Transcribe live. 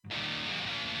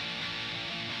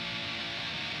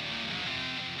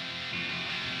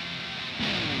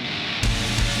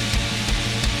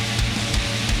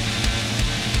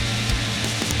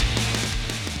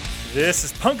This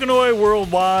is Punkanoid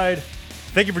Worldwide.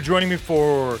 Thank you for joining me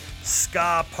for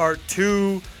Ska Part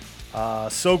 2.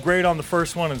 So great on the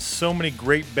first one and so many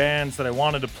great bands that I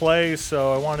wanted to play,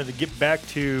 so I wanted to get back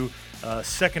to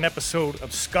second episode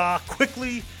of Ska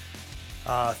quickly.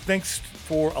 Thanks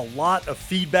for a lot of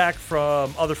feedback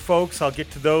from other folks. I'll get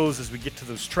to those as we get to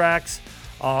those tracks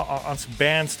on some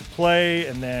bands to play,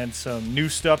 and then some new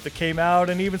stuff that came out,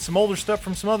 and even some older stuff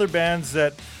from some other bands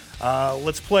that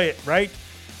let's play it, right?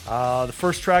 The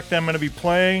first track that I'm going to be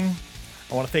playing,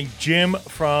 I want to thank Jim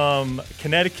from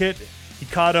Connecticut. He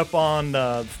caught up on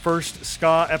the first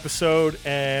Ska episode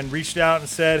and reached out and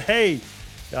said, hey,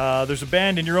 there's a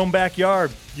band in your own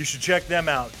backyard. You should check them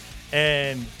out.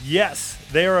 And yes,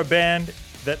 they are a band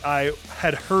that I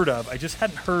had heard of. I just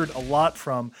hadn't heard a lot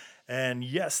from. And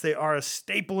yes, they are a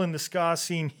staple in the ska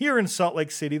scene here in Salt Lake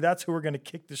City. That's who we're going to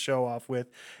kick the show off with.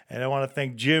 And I want to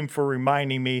thank Jim for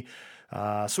reminding me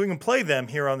so we can play them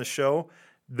here on the show.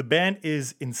 The band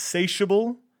is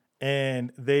Insatiable,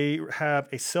 and they have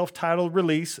a self-titled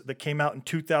release that came out in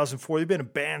 2004. They've been a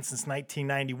band since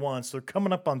 1991, so they're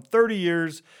coming up on 30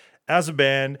 years as a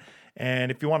band.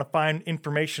 And if you want to find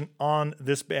information on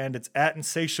this band, it's at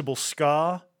Insatiable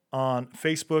Ska on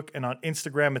Facebook, and on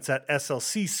Instagram, it's at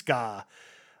SLC Ska.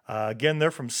 Again,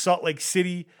 they're from Salt Lake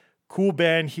City. Cool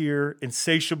band here,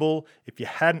 Insatiable. If you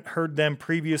hadn't heard them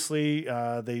previously,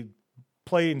 they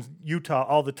play in Utah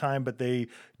all the time, but they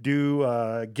do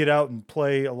get out and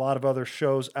play a lot of other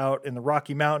shows out in the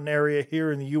Rocky Mountain area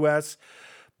here in the U.S.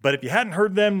 But if you hadn't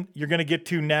heard them, you're going to get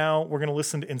to now. We're going to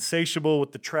listen to Insatiable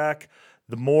with the track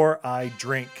The More I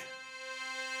Drink.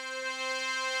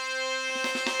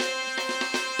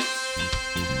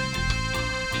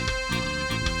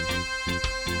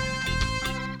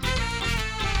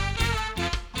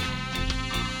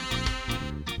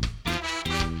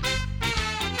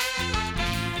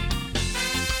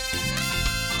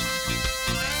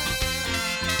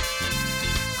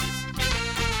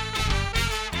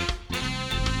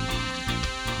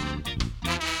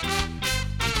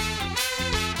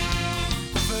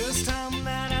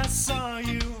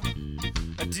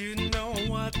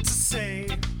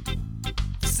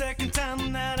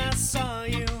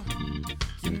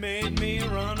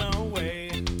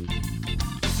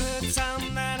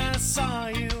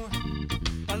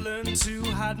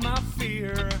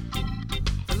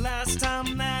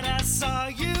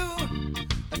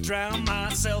 Drown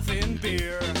myself in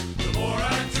beer. The more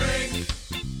I drink,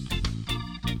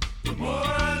 the more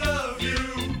I love you.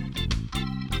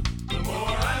 The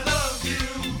more I love you,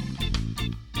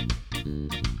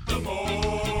 the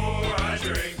more I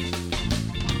drink.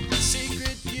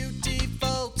 Secret beauty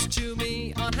folks to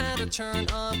me on how to turn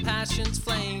on passion's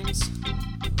flames.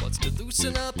 What's to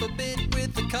loosen up a bit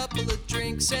with a couple of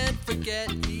drinks and forget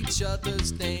each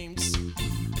other's names.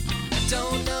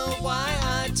 Don't know why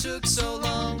I took so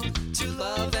long to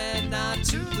love and not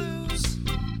to lose.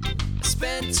 I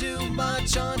spent too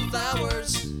much on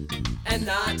flowers and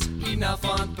not enough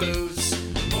on booze.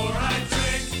 The more I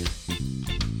drink,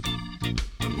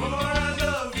 the more I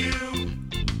love you.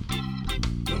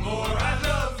 The more I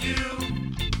love you,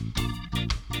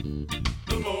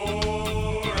 the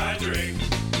more I drink.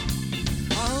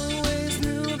 Always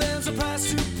knew there's a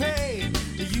price to pay.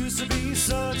 It used to be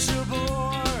such a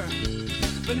bore.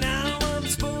 But now I'm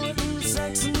sporting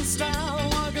sex and style,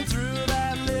 walking through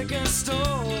that liquor store.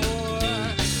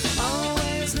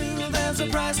 Always knew there's a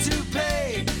price to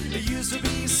pay. It used to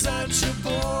be such a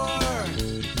bore.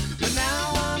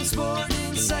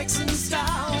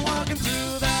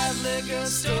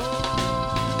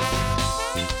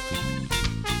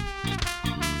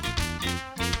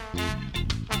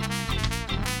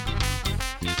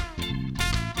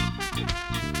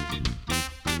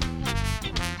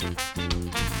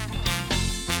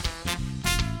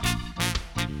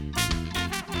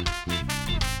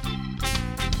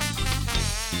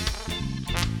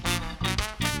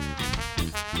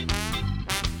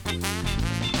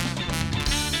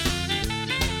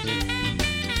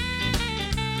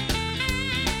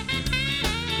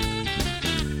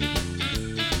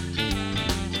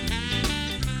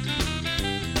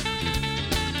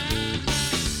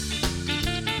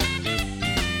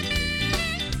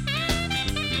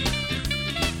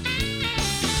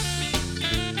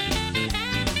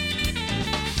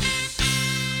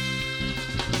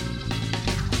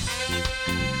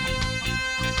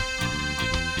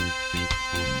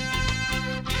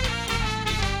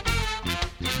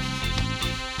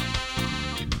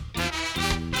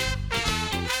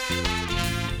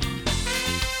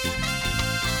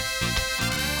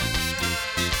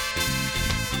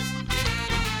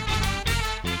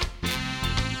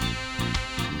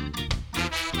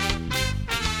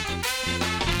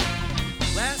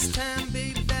 Last time,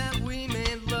 baby, that we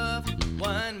made love,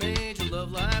 wine made your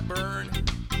love light burn.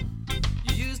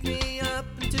 You used me up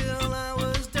until I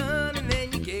was done, and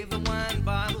then you gave the wine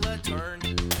bottle a turn.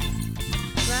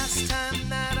 Last time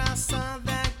that I saw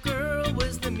that girl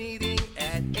was the meeting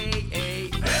at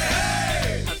AA.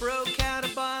 Hey! I broke out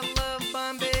a bottle of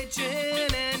Bombay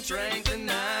gin and drank the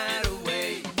night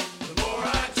away. The more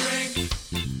I drink,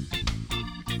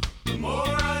 the more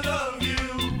I love you.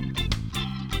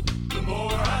 The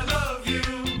more I love you.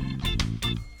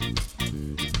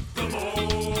 The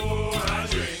more I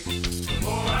drink, the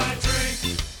more I drink.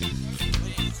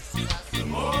 The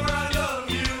more I love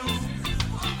you.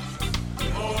 The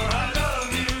more I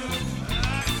love you.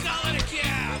 Call it a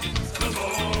cab. The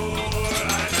more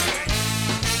I drink.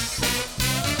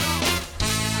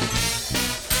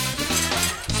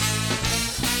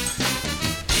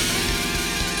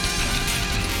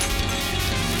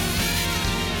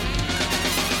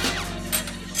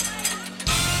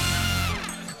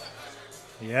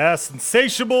 Yes,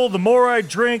 insatiable. The more I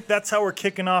drink, that's how we're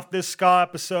kicking off this ska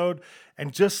episode.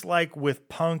 And just like with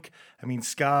punk, I mean,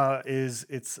 ska it's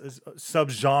a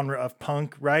subgenre of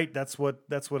punk, right? That's what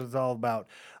it's all about.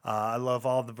 I love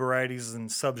all the varieties and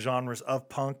subgenres of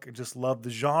punk. I just love the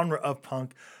genre of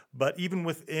punk. But even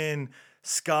within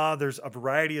ska, there's a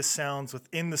variety of sounds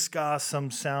within the ska. Some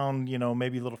sound,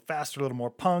 maybe a little faster, a little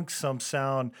more punk. Some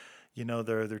sound,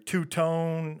 they're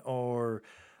two-tone or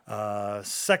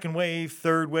second wave,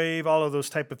 third wave, all of those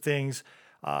type of things.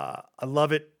 I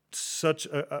love it. Such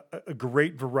a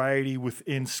great variety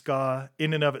within ska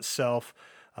in and of itself.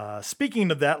 Speaking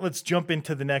of that, let's jump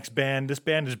into the next band. This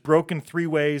band is Broken Three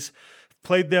Ways.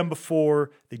 Played them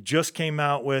before. They just came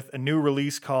out with a new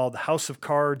release called House of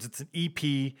Cards. It's an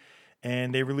EP,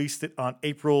 and they released it on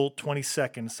April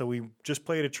 22nd. So we just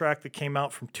played a track that came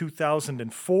out from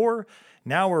 2004.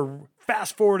 Now we're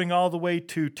fast forwarding all the way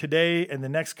to today, and the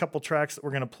next couple tracks that we're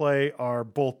going to play are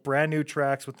both brand new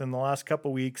tracks within the last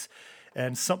couple weeks.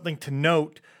 And something to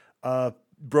note,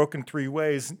 Broken Three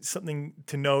Ways, something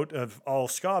to note of all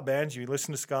ska bands. You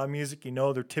listen to ska music,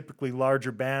 they're typically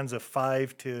larger bands of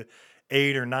 5 to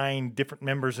 8 or 9 different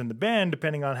members in the band,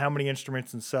 depending on how many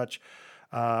instruments and such.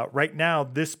 Right now,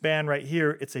 this band right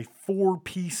here, it's a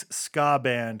 4-piece ska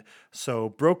band. So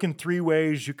Broken Three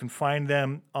Ways, you can find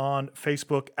them on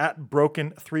Facebook at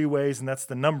Broken Three Ways, and that's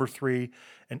the number 3,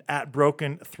 and at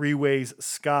Broken Three Ways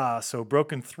Ska. So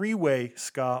Broken Three Way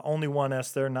Ska, only one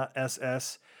S there, not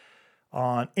SS.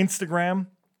 On Instagram,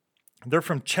 they're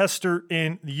from Chester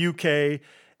in the UK,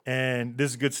 and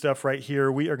this is good stuff right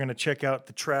here. We are going to check out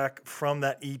the track from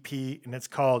that EP, and it's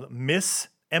called Miss,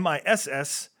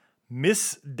 M-I-S-S,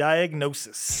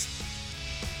 Misdiagnosis.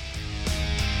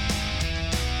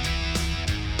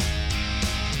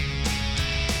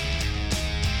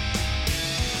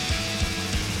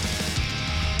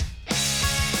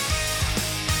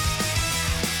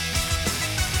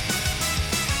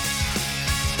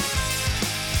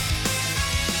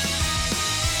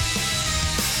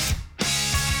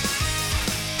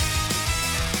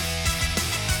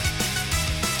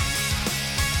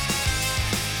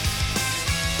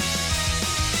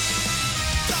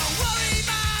 Don't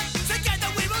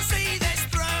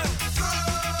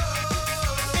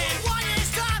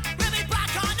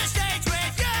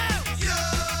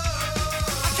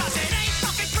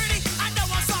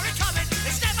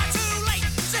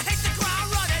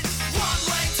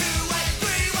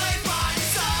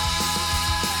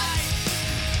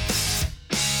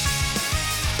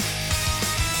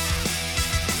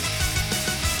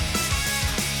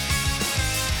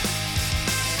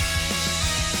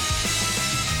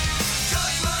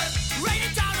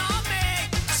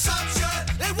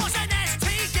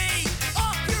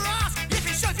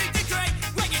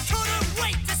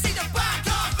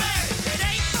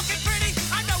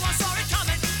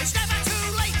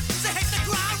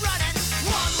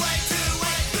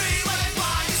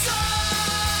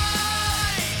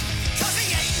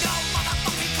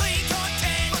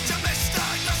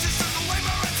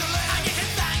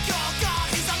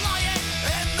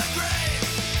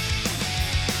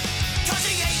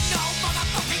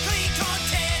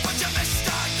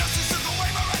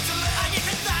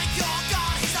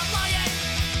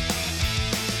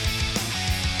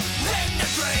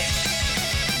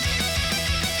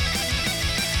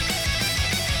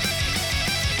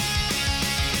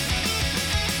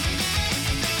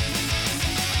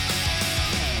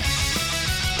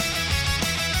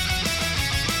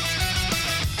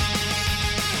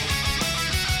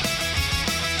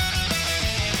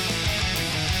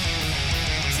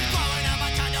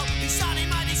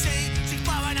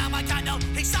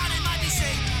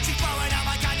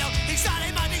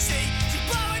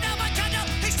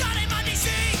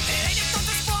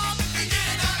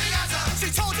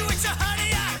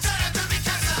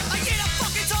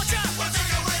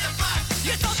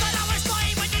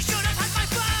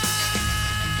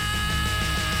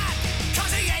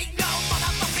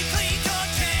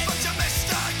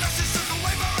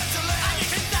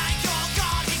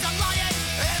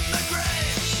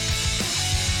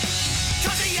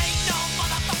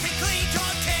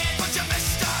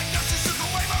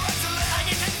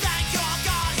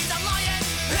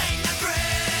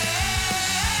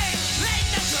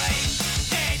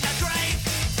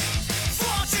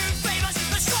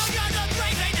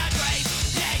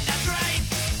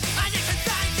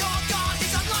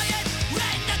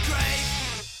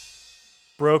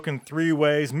Broken Three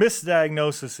Ways.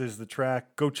 Misdiagnosis is the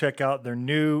track. Go check out their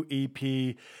new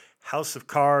EP, House of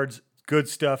Cards. Good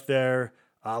stuff there.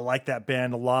 I like that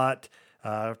band a lot.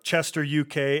 Chester,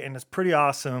 UK, and it's pretty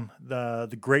awesome.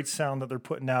 The great sound that they're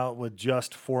putting out with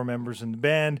just 4 members in the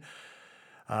band.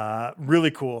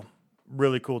 Really cool.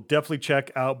 Really cool. Definitely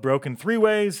check out Broken Three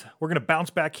Ways. We're going to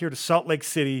bounce back here to Salt Lake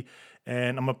City,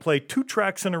 and I'm going to play 2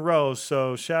 tracks in a row.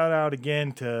 So shout out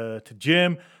again to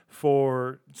Jim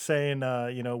for saying,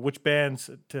 which bands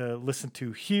to listen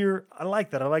to here. I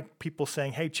like that. I like people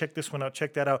saying, hey, check this one out,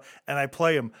 check that out, and I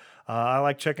play them. I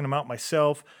like checking them out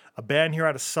myself. A band here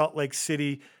out of Salt Lake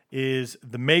City is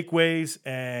The Makeways,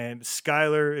 and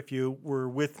Skylar, if you were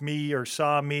with me or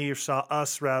saw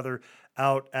us rather,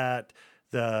 out at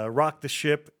the Rock the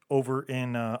Ship over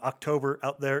in October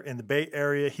out there in the Bay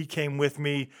Area. He came with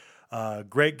me.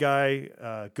 Great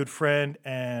guy, good friend,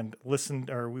 and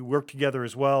we worked together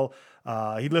as well.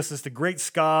 He listens to great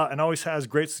ska and always has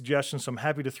great suggestions, so I'm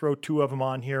happy to throw 2 of them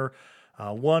on here.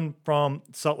 One from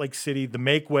Salt Lake City, The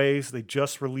Makeways. They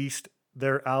just released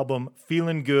their album,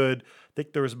 Feeling Good. I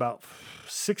think there was about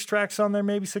 6 tracks on there,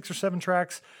 maybe 6 or 7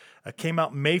 tracks. Came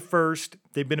out May 1st.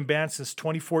 They've been a band since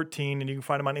 2014, and you can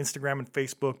find them on Instagram and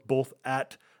Facebook, both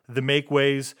at The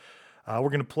Makeways. We're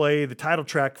going to play the title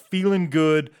track, Feeling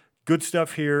Good. Good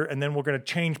stuff here, and then we're going to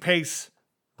change pace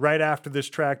right after this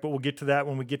track, but we'll get to that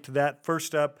when we get to that.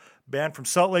 First up, band from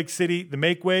Salt Lake City, The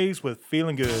Makeways with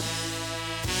Feeling Good.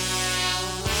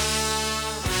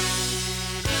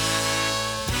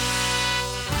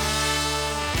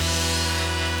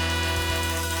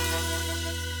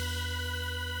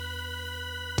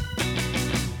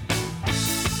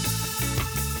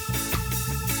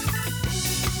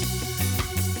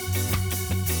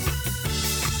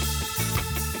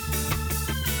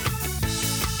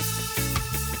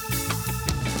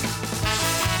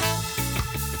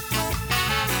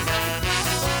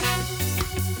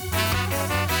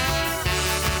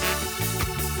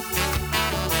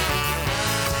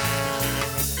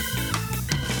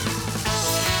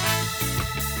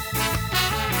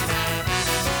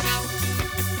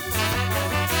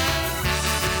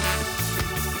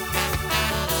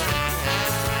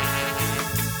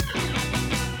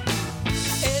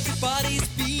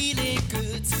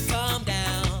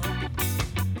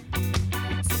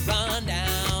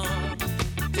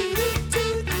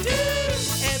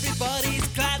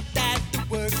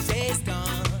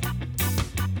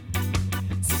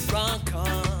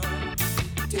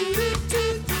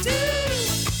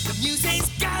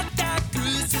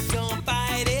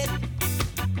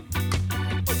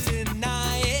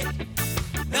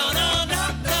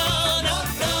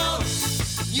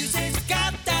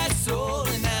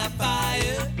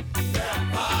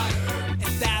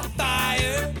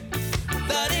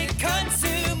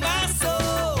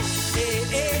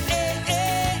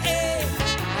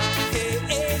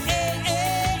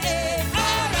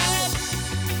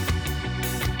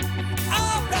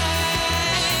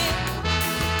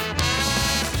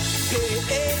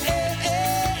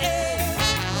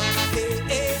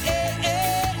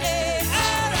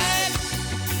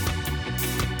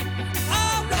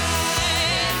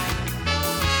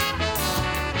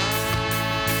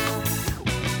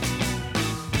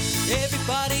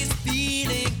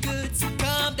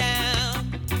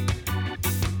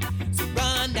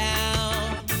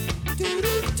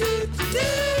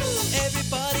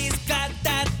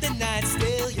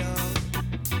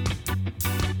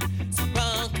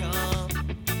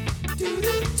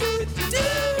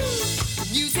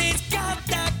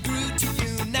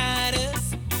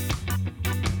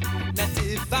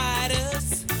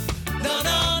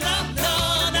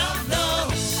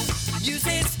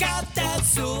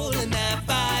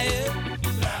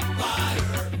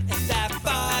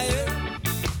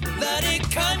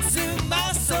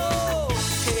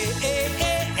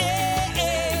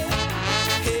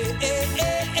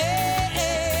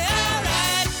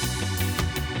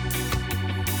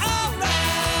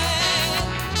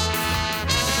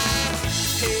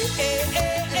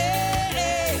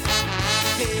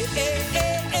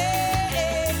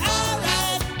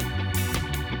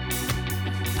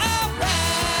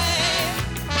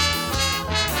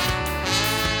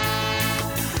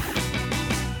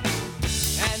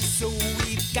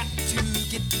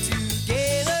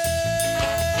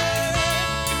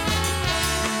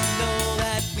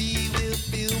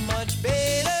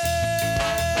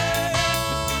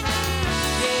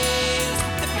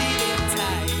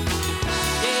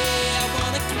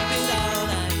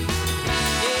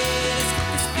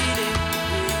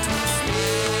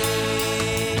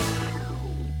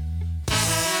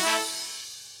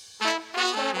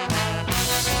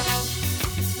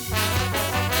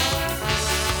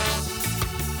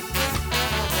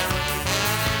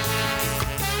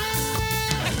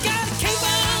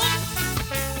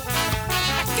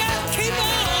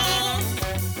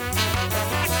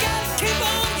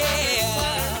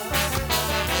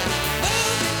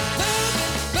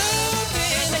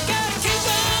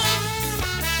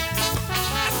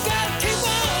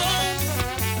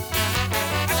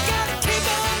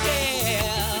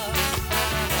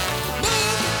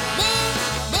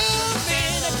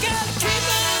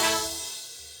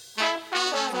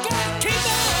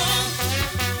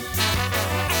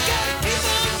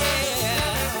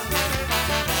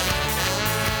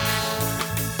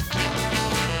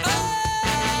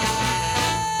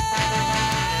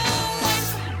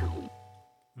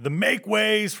 The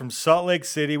Makeways from Salt Lake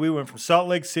City. We went from Salt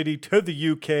Lake City to the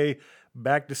UK,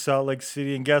 back to Salt Lake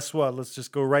City. And guess what? Let's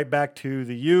just go right back to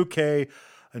the UK.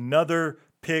 Another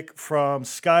pick from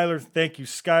Skylar. Thank you,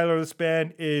 Skylar. This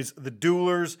band is The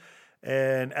Duelers.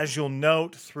 And as you'll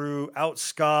note, throughout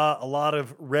ska, a lot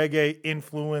of reggae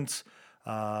influence.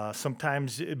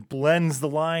 Sometimes it blends the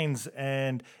lines.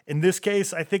 And in this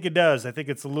case, I think it does. I think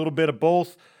it's a little bit of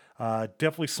both.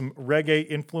 Definitely some reggae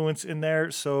influence in there.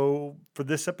 So for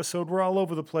this episode, we're all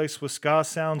over the place with ska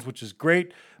sounds, which is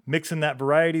great. Mixing that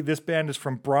variety. This band is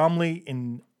from Bromley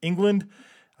in England,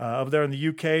 over there in the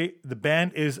UK. The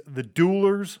band is The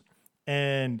Duelers,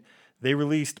 and they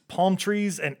released Palm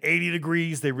Trees and 80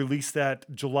 Degrees. They released that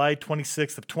July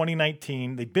 26th of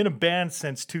 2019. They've been a band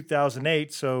since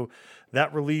 2008, so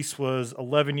that release was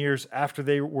 11 years after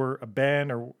they were a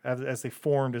band, or as they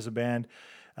formed as a band.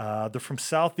 They're from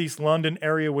Southeast London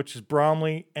area, which is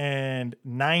Bromley, and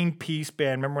 9-piece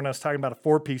band. Remember when I was talking about a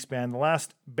 4-piece band? The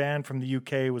last band from the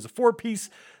UK was a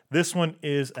 4-piece. This one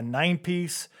is a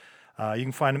 9-piece. You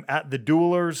can find them at The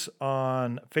Duelers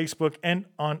on Facebook and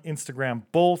on Instagram,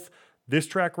 both. This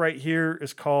track right here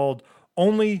is called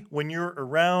Only When You're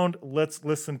Around. Let's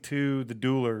listen to The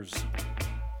Duelers.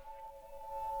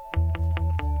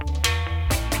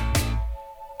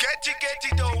 Get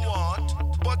you don't want,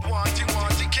 but want you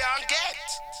can't get.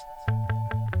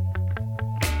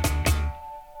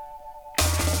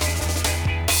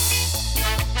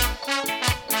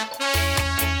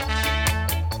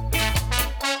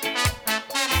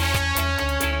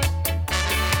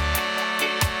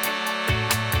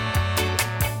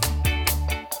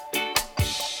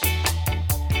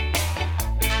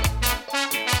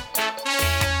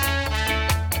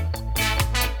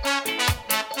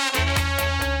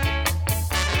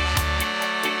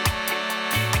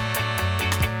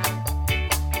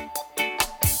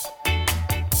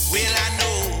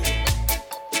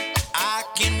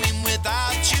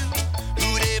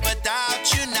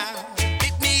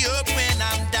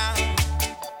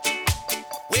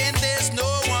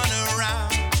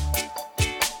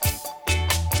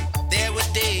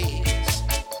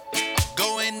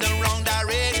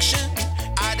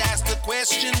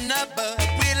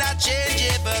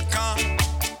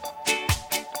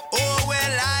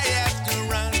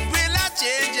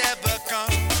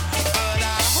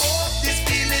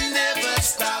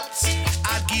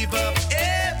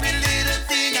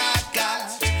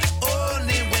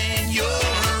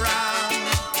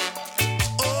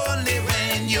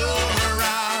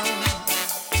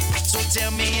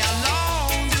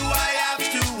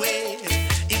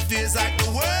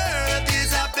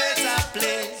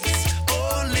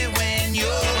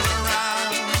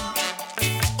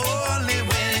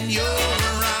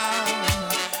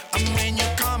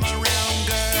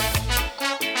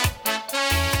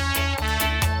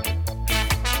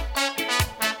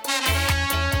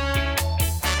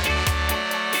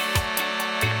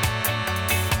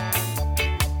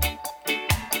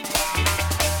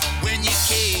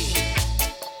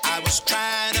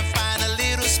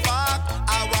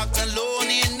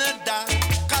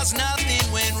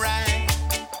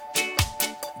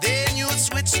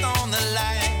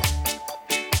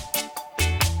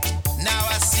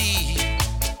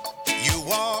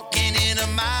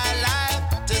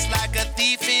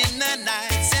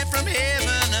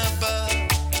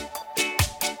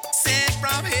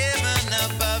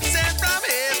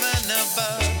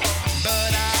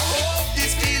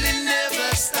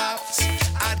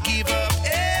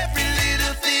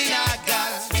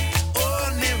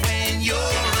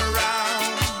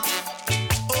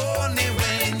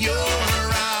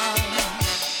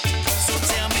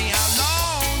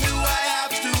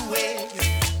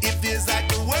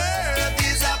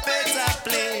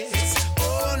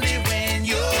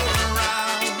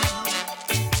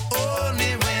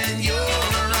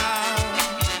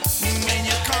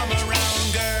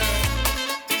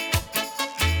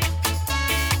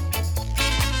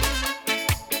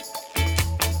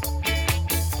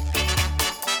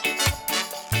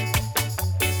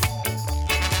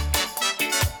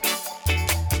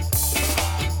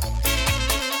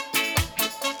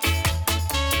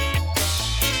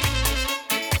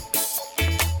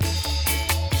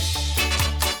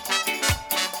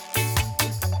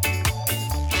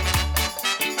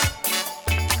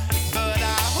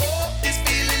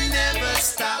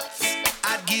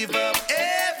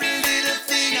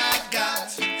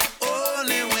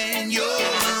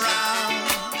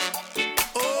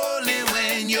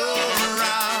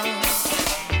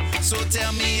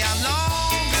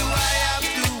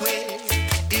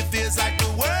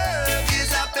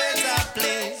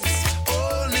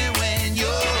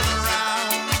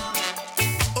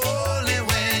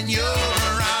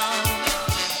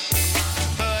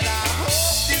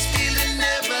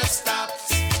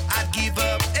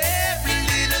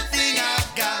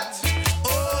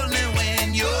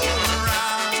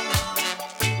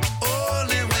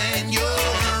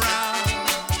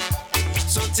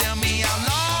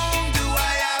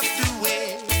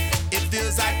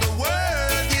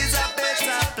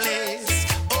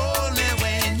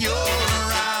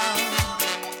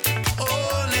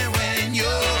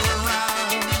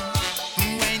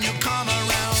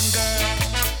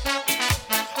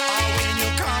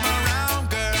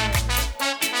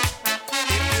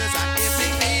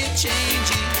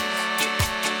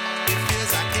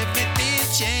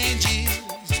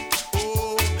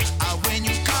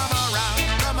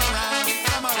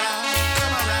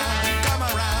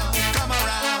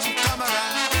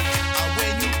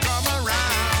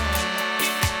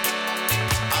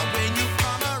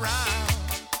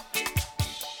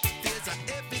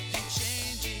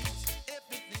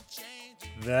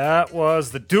 That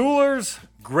was the Duelers.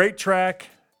 Great track.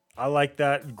 I like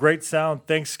that. Great sound.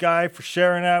 Thanks, Sky, for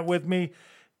sharing that with me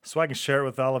so I can share it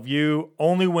with all of you.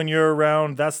 Only when you're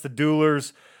around. That's the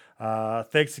Duelers.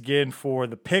 Thanks again for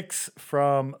the picks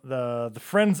from the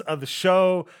friends of the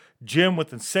show. Jim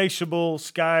with Insatiable,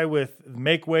 Sky with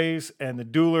Makeways, and the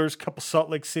Duelers. Couple Salt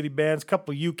Lake City bands,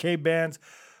 couple UK bands.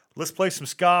 Let's play some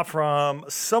ska from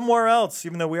somewhere else,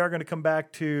 even though we are going to come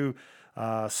back to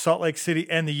Salt Lake City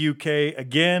and the UK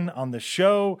again on the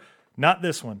show. Not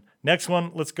this one. Next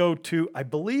one, let's go to, I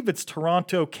believe it's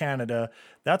Toronto, Canada.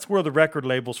 That's where the record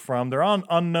label's from. They're on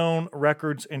Unknown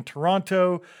Records in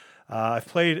Toronto. I've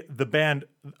played the band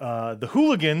The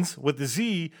Hooligans with the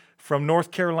Z from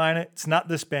North Carolina. It's not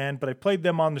this band, but I played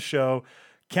them on the show.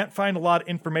 Can't find a lot of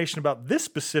information about this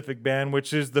specific band,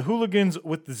 which is The Hooligans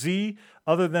with the Z,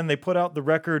 other than they put out the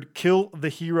record Kill the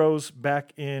Heroes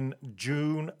back in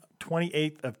June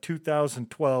 28th of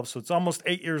 2012. So it's almost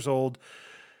 8 years old.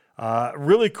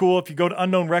 Really cool. If you go to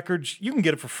Unknown Records, you can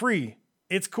get it for free.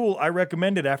 It's cool. I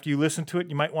recommend it. After you listen to it,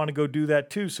 you might want to go do that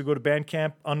too. So go to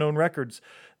Bandcamp, Unknown Records.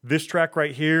 This track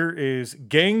right here is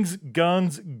Gangs,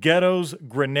 Guns, Ghettos,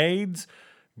 Grenades.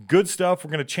 Good stuff. We're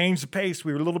going to change the pace.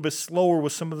 We were a little bit slower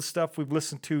with some of the stuff we've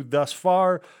listened to thus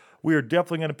far. We are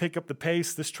definitely going to pick up the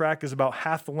pace. This track is about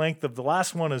half the length of the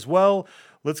last one as well.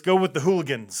 Let's go with the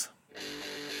Hooligans.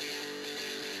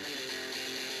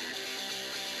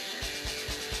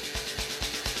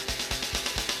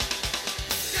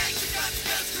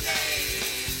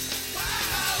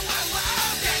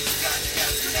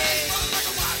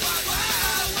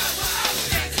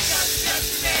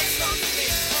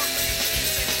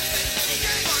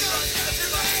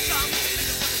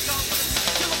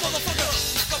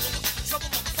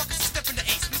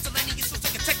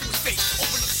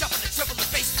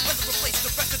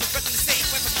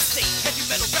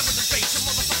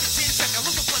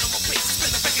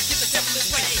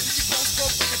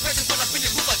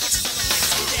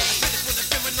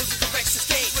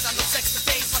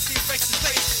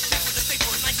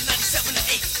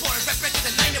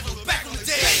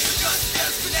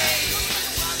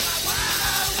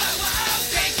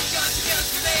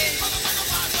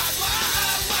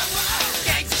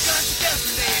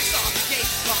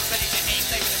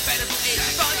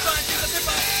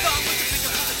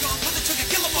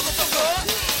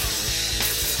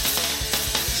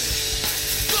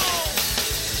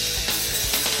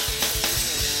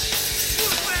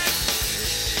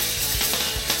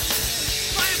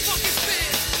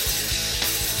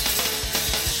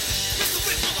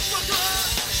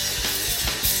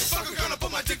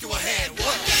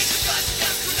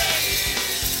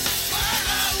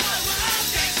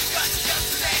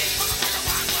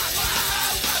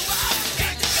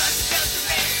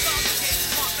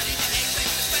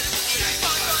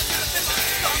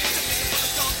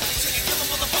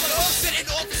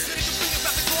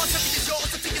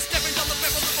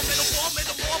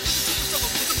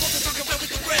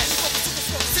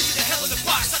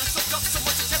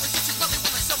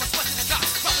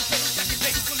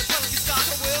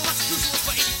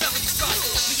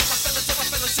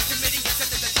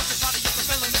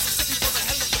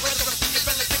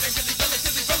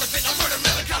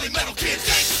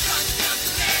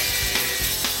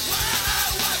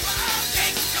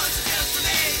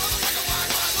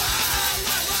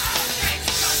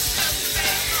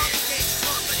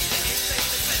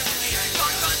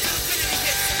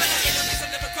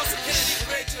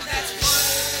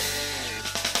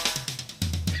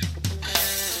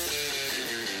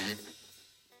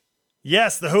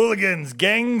 Yes, the Hooligans,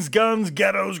 Gangs, Guns,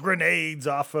 Ghettos, Grenades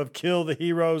off of Kill the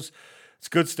Heroes. It's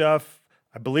good stuff.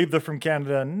 I believe they're from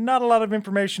Canada. Not a lot of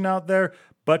information out there,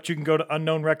 but you can go to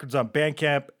Unknown Records on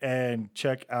Bandcamp and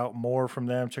check out more from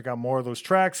them. Check out more of those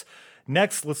tracks.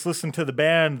 Next, let's listen to the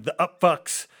band, the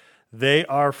Upfucks. They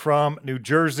are from New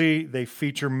Jersey. They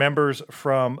feature members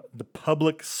from the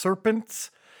Public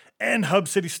Serpents and Hub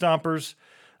City Stompers.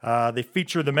 They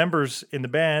feature the members in the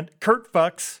band, Kurt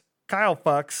Fucks, Kyle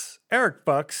Fucks, Eric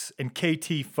Fucks, and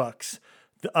KT Fucks.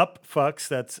 The Upfucks,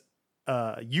 that's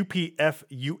UPFUX,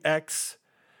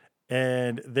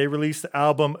 and they released the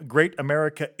album Great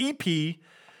America EP,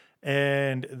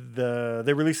 and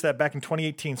they released that back in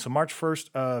 2018, so March 1st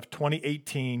of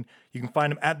 2018. You can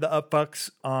find them at the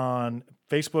Upfucks on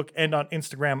Facebook and on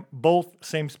Instagram, both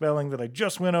same spelling that I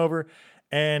just went over.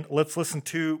 And let's listen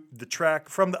to the track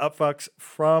from the Upfucks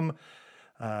from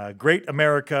Great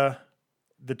America.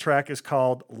 The track is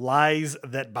called Lies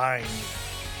That Bind.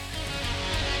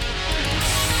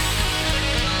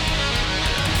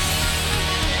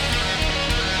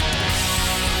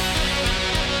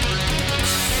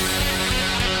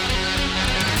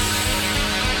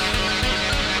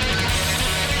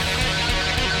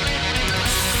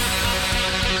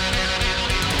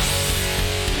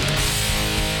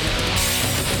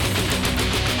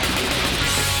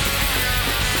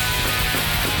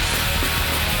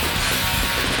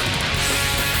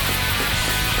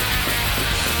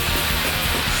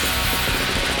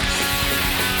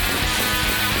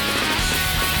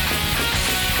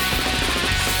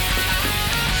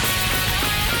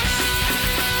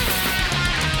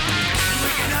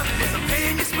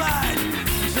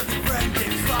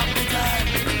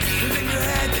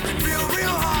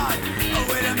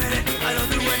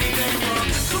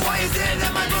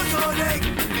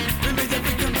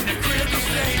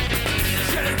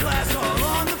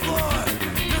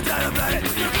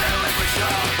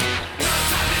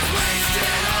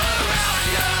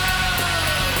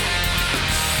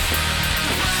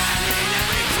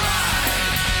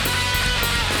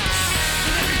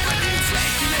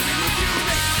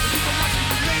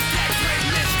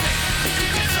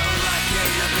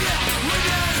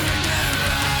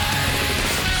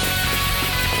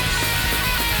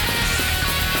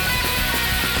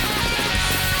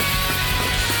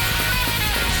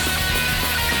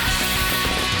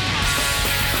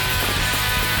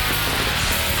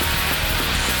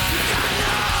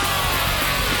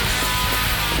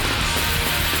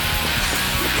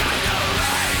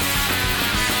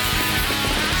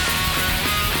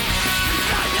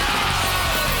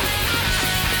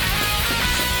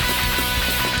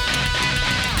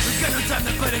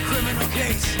 time to fight a criminal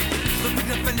case. The big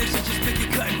defenders are just pick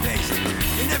it, cut and paste.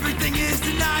 And everything is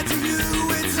denied to you.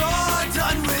 It's all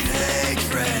done with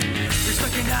hatred. Just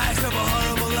recognize of a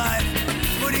horrible life.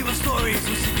 But evil stories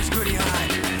with secrets gritty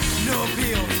hide. No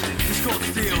appeals, just cold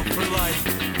steel for life.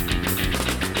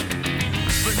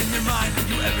 But in your mind, will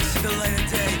you ever see the light of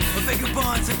day? A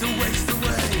vagabond sent to waste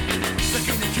away. Stuck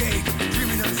in a cage,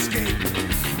 dreaming of escape.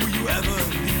 Will you ever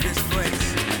leave this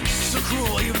place? So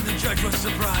cruel, even the judge was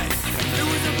surprised. It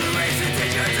was a blue race that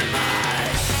takes your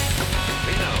demise.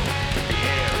 We know the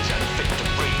air is unfit to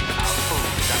breathe, our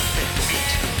food is unfit to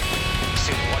eat. We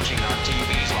sit watching our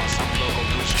TVs while some local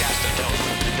newscaster tells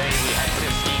us today we had 15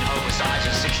 homicides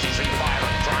and 63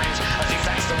 violent crimes, as if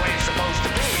that's the way it's supposed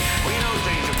to be. We know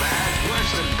things are bad,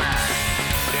 worse than bad.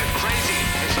 They're crazy.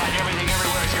 It's like everything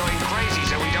everywhere is going crazy,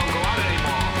 so we don't go out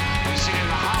anymore. We sit in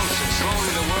the house, and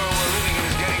slowly the world we're living in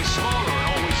is getting smaller, and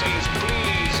all we say is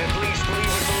please, at least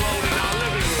leave us alone in our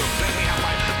living room. Let me have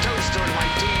my toaster and my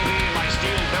TV and my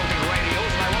steel-belted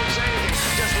radios, and I won't say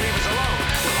anything. Just leave us alone.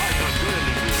 Well, I'm not going to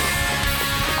leave you alone.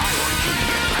 I want you to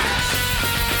get mad.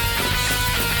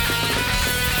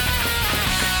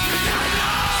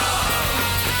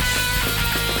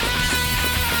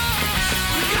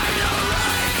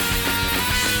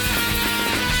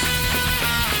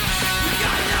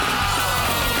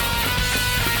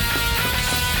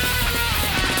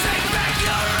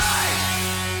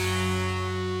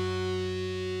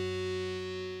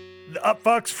 The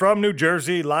Upfucks from New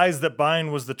Jersey. Lies That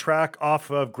Bind was the track off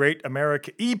of Great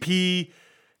America EP.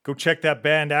 Go check that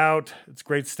band out. It's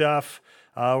great stuff.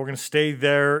 We're going to stay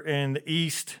there in the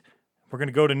East. We're going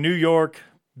to go to New York.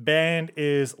 Band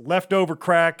is Leftover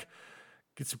Crack.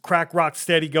 Get some crack rock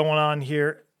steady going on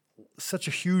here. Such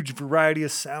a huge variety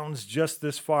of sounds just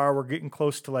this far. We're getting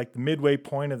close to like the midway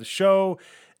point of the show.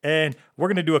 And we're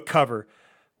going to do a cover.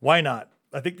 Why not?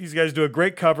 I think these guys do a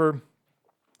great cover.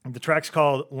 The track's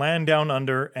called Land Down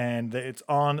Under, and it's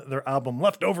on their album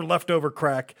Leftover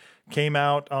Crack. Came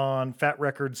out on Fat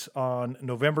Records on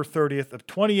November 30th of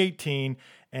 2018,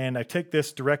 and I take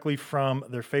this directly from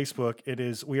their Facebook. It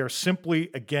is, we are simply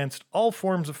against all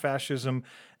forms of fascism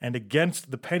and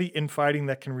against the petty infighting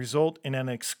that can result in an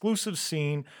exclusive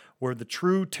scene where the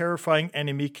true terrifying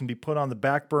enemy can be put on the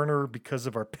back burner because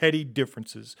of our petty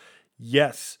differences.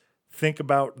 Yes, think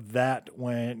about that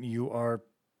when you are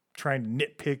trying to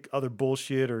nitpick other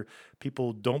bullshit or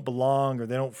people don't belong or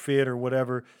they don't fit or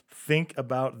whatever. Think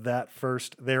about that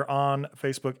first. They're on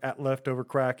Facebook at Leftover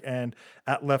Crack and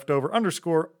at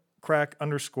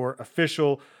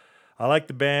Leftover_Crack_official. I like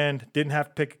the band. Didn't have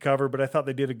to pick a cover, but I thought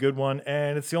they did a good one.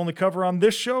 And it's the only cover on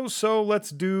this show. So let's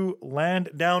do Land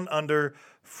Down Under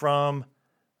from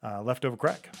Leftover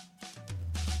Crack.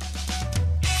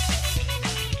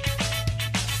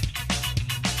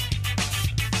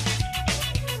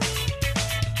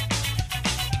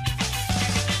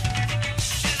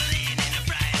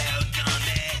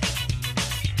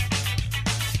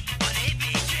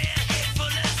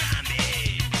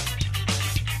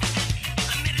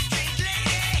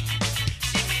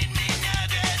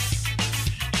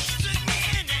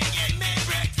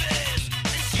 Breakfast,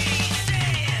 and she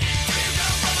said,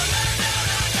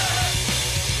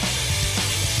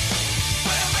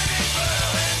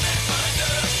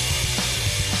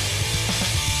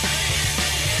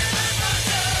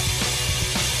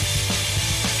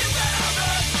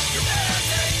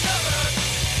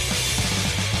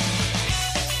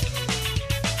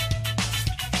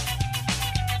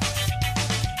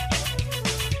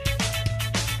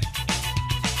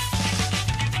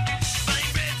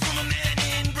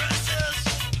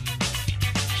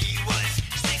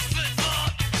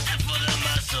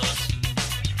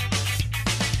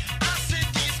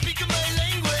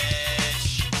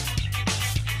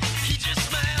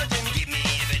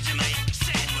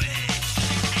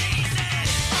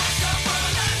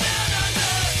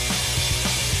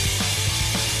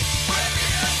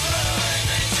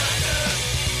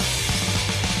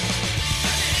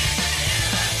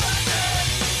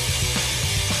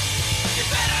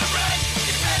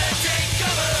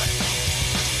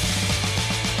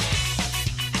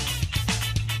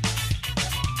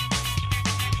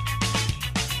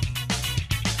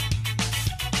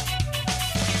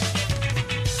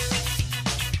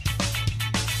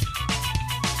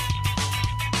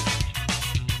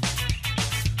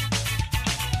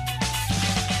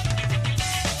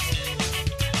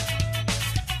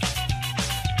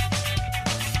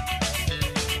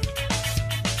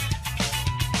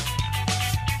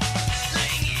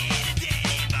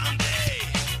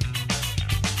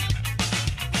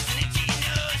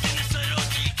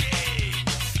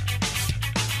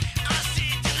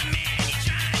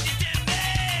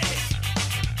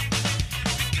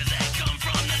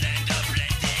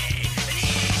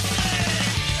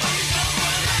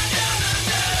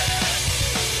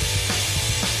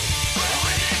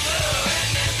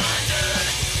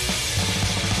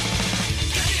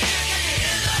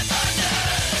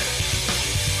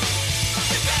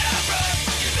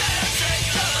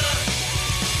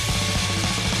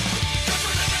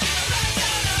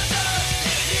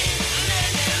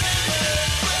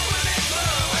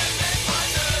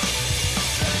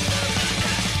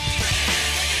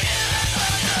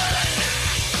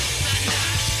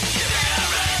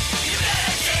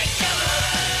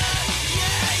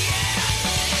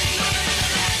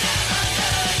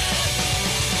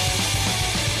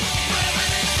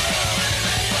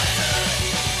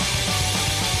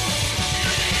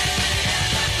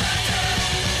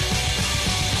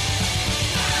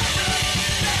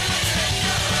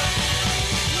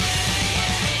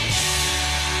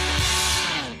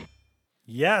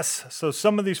 Yes. So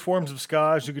some of these forms of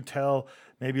ska, as you could tell,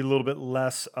 maybe a little bit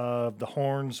less of the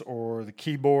horns or the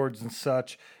keyboards and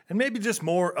such, and maybe just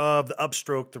more of the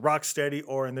upstroke, the rock steady,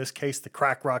 or in this case, the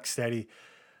crack rock steady.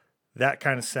 That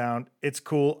kind of sound. It's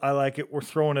cool. I like it. We're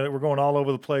going all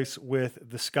over the place with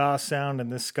the ska sound in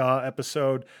this ska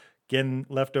episode. Again,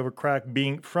 Leftover Crack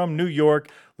being from New York.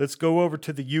 Let's go over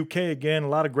to the UK again. A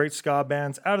lot of great ska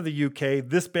bands out of the UK.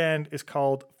 This band is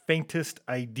called Faintest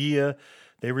Idea.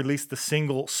 They released the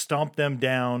single Stomp Them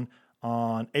Down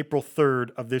on April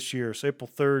 3rd of this year. So April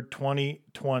 3rd,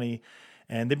 2020.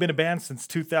 And they've been a band since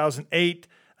 2008.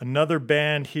 Another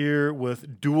band here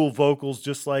with dual vocals,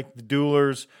 just like the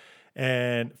Duelers.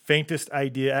 And Faintest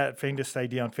Idea at Faintest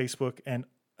Idea on Facebook and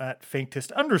at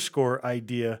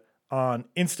Faintest_idea on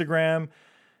Instagram.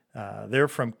 They're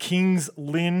from Kings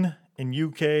Lynn in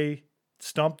UK.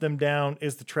 Stomp Them Down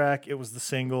is the track. It was the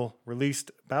single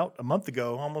released about a month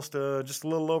ago, almost just a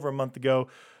little over a month ago.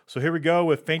 So here we go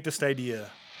with Faintest Idea.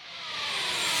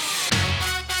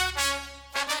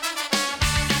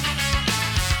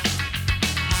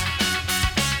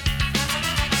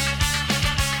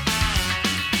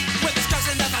 With the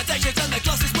stress and the foundations and the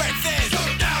gloss is wearing thin. Slow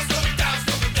them down, slow them down,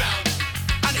 slow them down.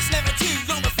 And it's never too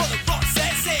long before the rot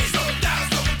sets in. Slow them down,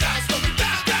 slow them down, slow them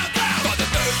down, down, down. By the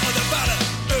boot or the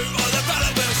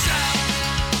ballad, we'll shout.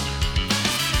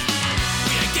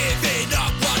 We ain't giving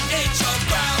up 1 inch of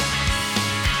ground.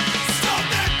 Stop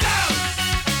them down.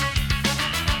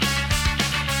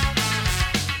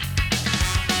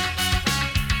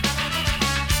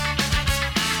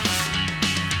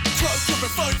 Quote your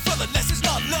phone for the lessons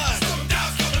not learned. Slow them down,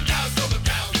 slow them down, slow them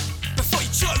down. Before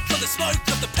you choke on the smoke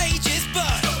of the pages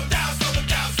burn. Slow them down, slow them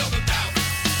down, slow them down.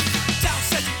 Down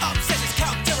setting up sessions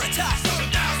counter-attack. Slow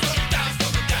them down, slow them down, slow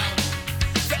them down.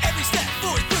 For every step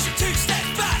forward, push it 2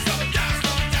 steps back. Slow them down,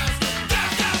 slow them down, slow them down,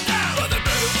 down, down. Or the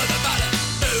boot or the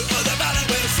ballad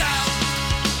will sound.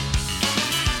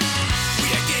 We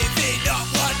are giving up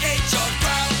 1 inch of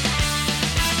ground.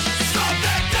 Stop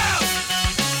them down.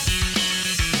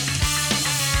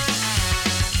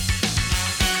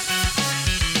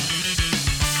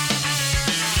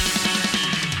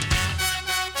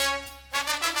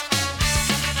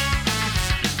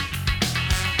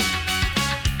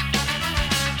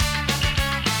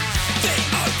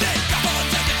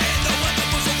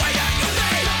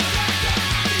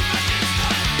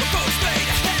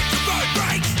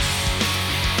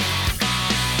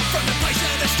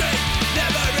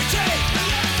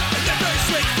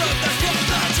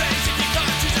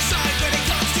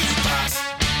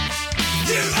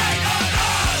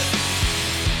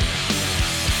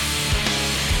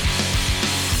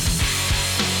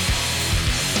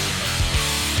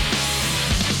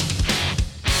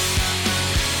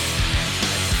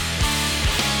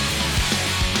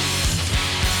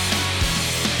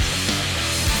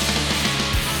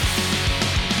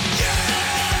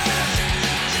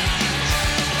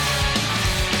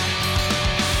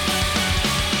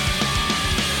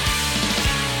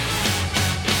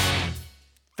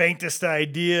 Faintest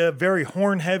Idea, very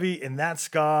horn heavy in that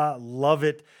ska, love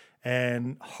it,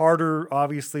 and harder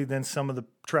obviously than some of the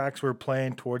tracks we were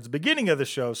playing towards the beginning of the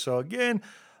show. So again,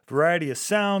 variety of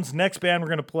sounds. Next band we're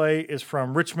going to play is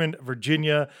from Richmond,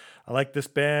 Virginia. I like this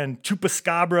band,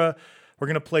 Chupacabra. We're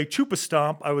going to play Chupa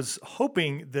Stomp. I was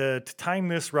hoping to time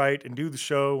this right and do the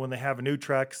show when they have a new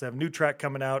track, because they have a new track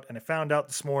coming out, and I found out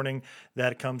this morning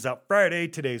that it comes out Friday.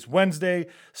 Today's Wednesday,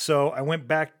 so I went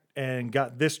back and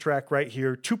got this track right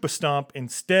here, Chupa Stomp,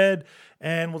 instead.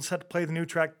 And we'll just have to play the new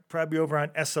track probably over on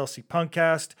SLC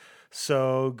Punkcast.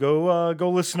 So go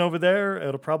listen over there.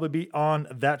 It'll probably be on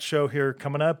that show here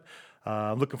coming up.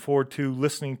 I'm looking forward to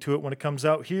listening to it when it comes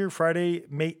out here Friday,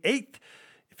 May 8th.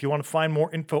 If you want to find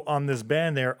more info on this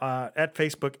band, they're at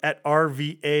Facebook at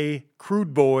RVA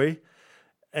Crude Boy.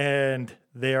 And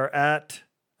they are at,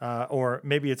 or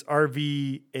maybe it's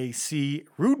RVAC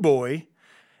Rude Boy.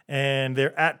 And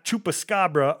they're at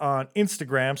Chupacabra on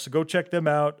Instagram, so go check them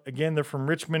out. Again, they're from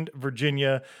Richmond,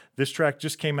 Virginia. This track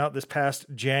just came out this past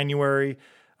January.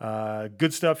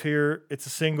 Good stuff here. It's a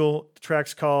single. The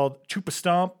track's called Chupa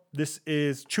Stomp. This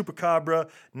is Chupacabra,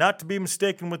 not to be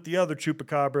mistaken with the other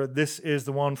Chupacabra. This is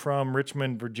the one from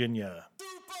Richmond, Virginia.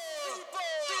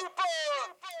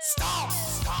 Stop!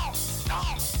 Stop!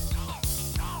 Stop!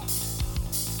 Stop!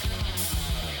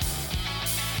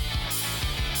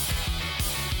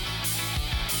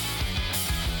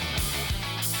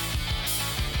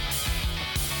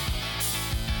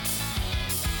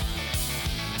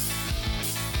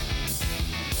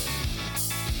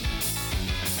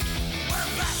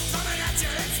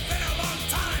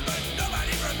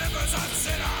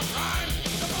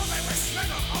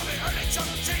 All the early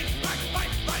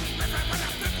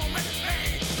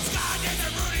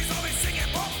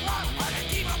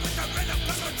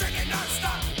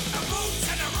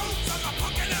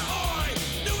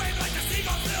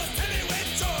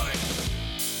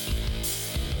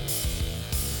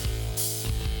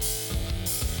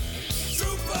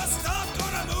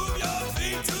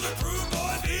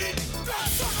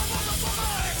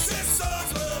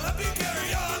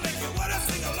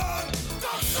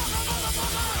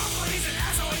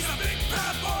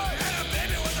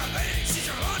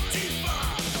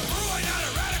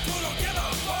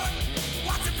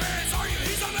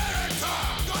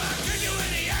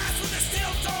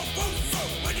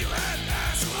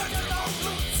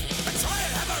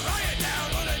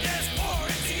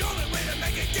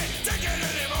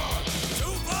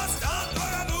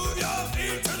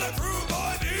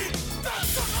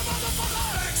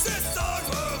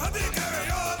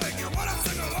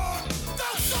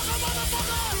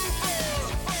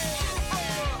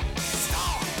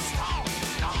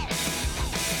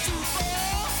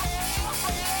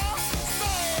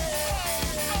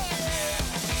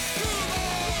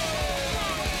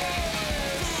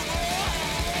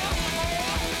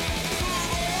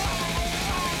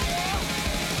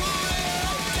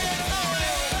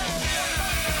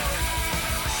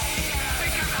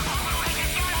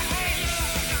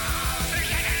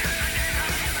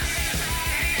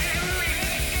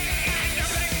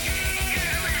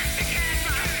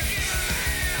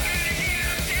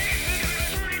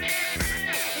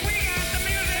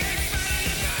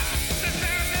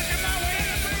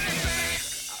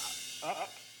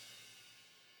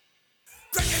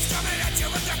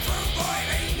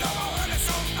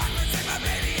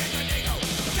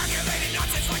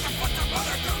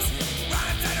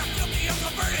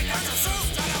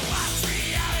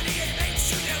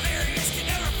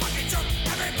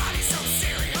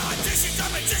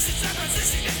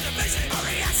Reaction is division. A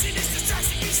reaction is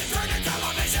distraction. You should turn your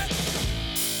television.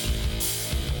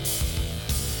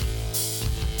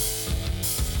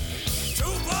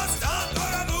 Two plus stop,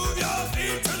 gotta move your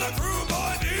feet to the crew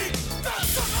boy beat. That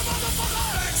sucker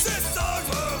motherfucker. Exit songs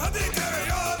will have me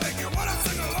carry on, make you wanna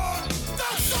sing along.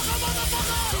 That sucker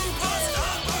motherfucker. Two plus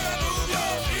stop, gotta move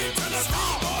your feet to the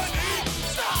crew boy beat.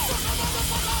 That sucker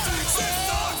motherfucker. Exit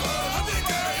songs will have me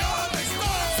carry on, make you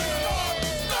wanna sing along.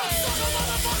 That sucker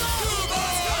motherfucker. Two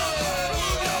plus stop, gotta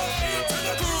move your feet to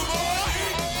the crew boy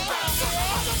beat. That sucker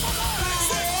motherfucker.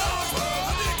 Exit songs will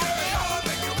have me carry on,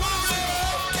 make you wanna sing along.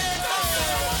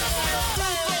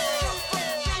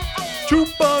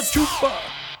 Chupa Chupa.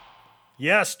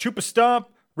 Yes, Chupa Stomp,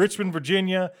 Richmond,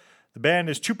 Virginia. The band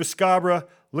is Chupa Scabra.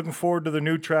 Looking forward to the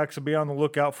new tracks. So be on the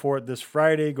lookout for it this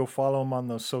Friday. Go follow them on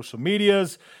those social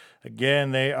medias.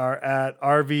 Again, they are at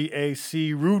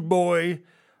RVAC Rude Boy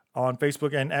on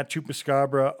Facebook and at Chupa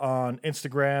Scabra on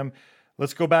Instagram.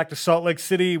 Let's go back to Salt Lake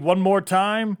City one more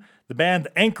time. The band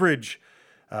Anchorage.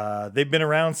 They've been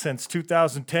around since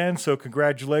 2010, so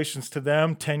congratulations to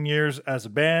them. 10 years as a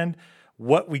band.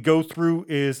 What We Go Through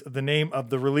is the name of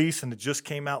the release, and it just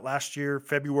came out last year,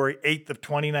 February 8th of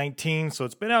 2019. So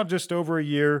it's been out just over a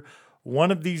year. One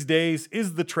of These Days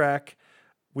is the track.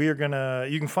 You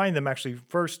can find them actually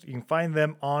first. You can find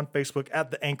them on Facebook at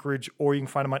The Anchorage, or you can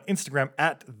find them on Instagram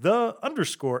at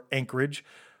 _Anchorage.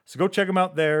 So go check them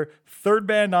out there. Third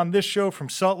band on this show from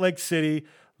Salt Lake City.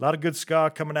 A lot of good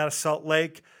ska coming out of Salt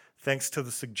Lake. Thanks to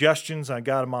the suggestions, I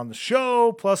got them on the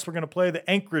show. Plus, we're going to play the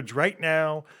Anchorage right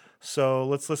now. So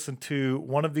let's listen to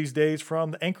One of These Days from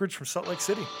the Anchorage from Salt Lake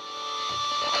City.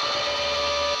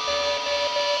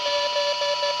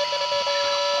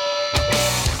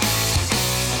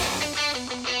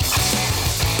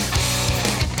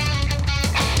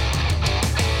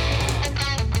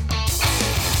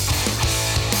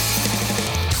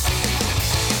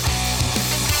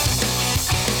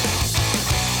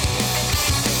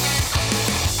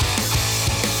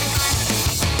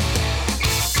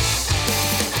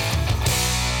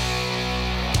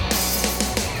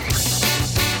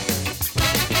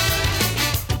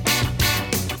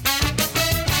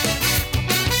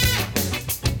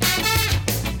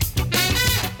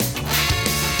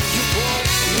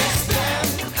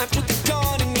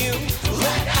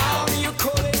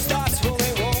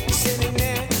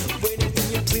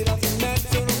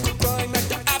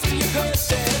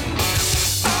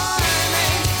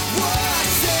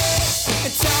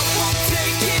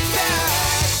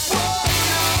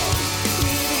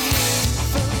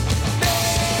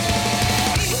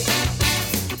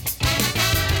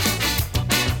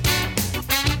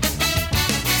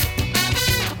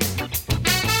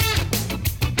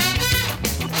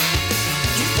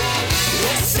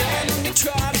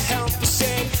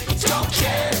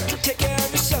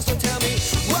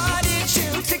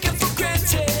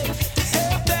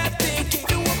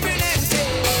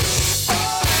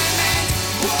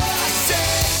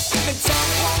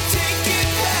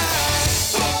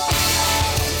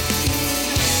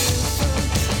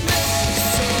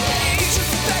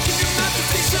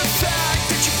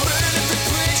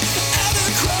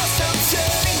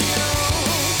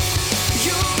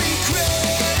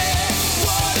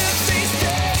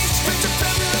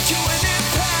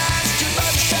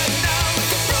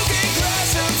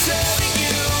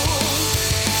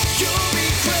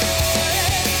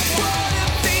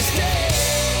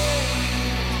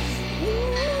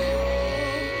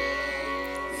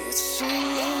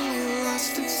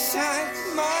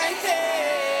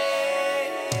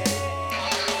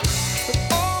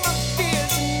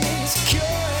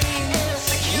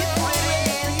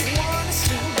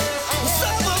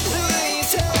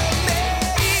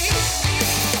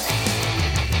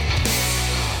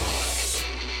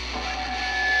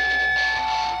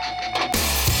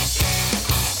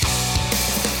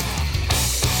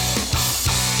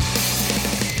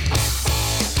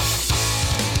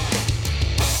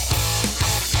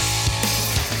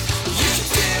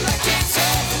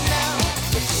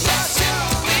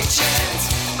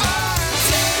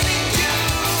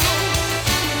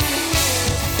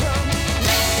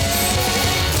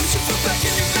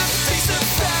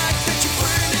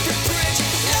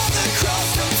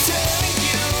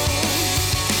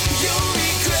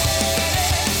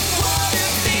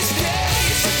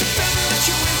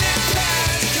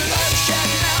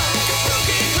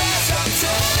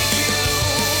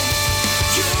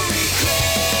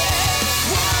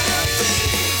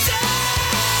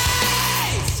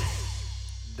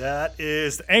 That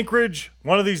is Anchorage.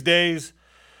 One of these days,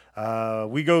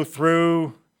 we go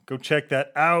through. Go check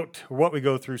that out. Or what we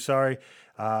go through, sorry.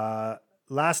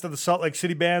 last of the Salt Lake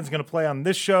City bands going to play on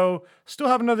this show. Still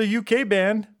have another UK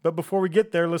band, but before we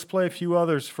get there, let's play a few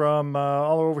others from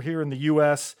all over here in the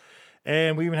U.S.,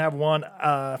 and we even have one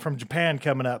from Japan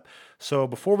coming up. So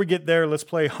before we get there, let's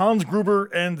play Hans Gruber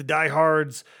and the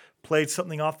Diehards. Played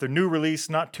something off their new release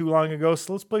not too long ago,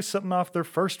 so let's play something off their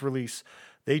first release.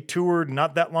 They toured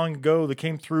not that long ago. They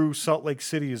came through Salt Lake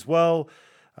City as well.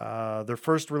 Their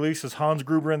first release is Hans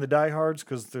Gruber and the Diehards,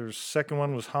 because their second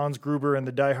one was Hans Gruber and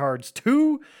the Diehards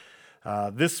 2.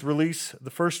 This release, the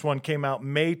first one, came out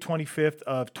May 25th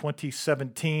of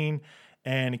 2017.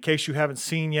 And in case you haven't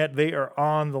seen yet, they are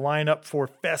on the lineup for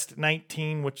Fest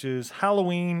 19, which is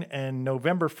Halloween and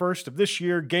November 1st of this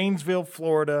year, Gainesville,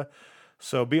 Florida.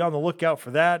 So be on the lookout for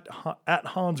that, at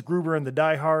Hans Gruber and the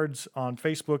Diehards on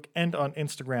Facebook and on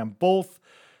Instagram both.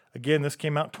 Again, this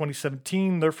came out in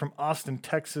 2017. They're from Austin,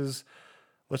 Texas.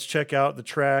 Let's check out the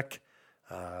track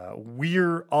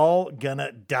We're All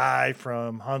Gonna Die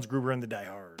from Hans Gruber and the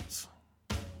Diehards.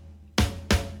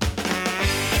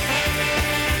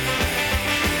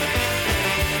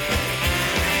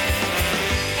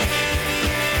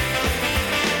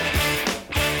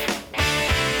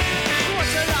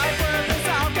 What's your life worth? It's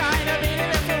all kind of meaning.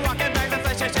 If you're walking back the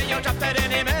flesh, you'll drop that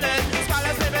any minute.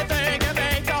 Scholars live and think and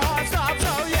make the heart stop.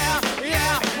 So yeah,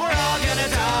 we're all gonna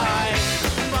die.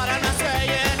 But I'm not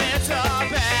saying it's a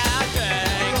bad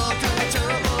thing. We're all kinda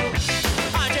terrible.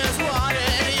 I just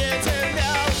wanted you to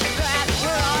know that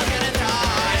we're all gonna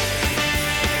die.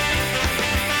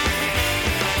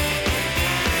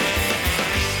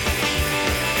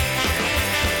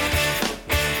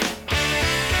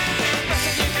 Best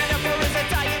thing you can do for is to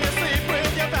die in your sleep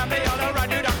with your family all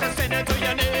around you, doctor standing to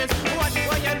your knees. What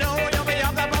you know, you'll be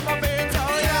off the bumper beat. So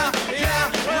yeah,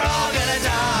 we're all gonna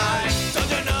die. Don't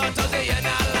you know, told you you're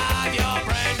not alive. Your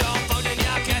brain don't function,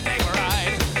 you can't think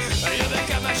right. You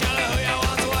become a shell of who you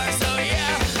once were. So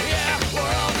yeah,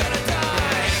 we're all gonna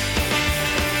die.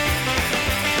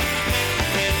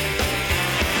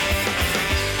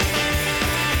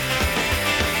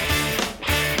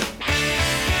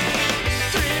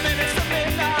 3 minutes to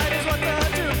midnight is what the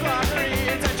 2 clock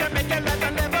reads. And Jamaican left to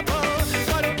Liverpool,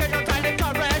 but who can go try to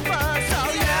correct first? So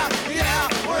yeah,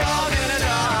 we're all gonna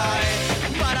die.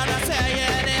 But I'm not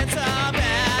saying it's a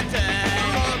bad thing.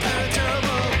 We're all kinda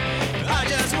terrible. I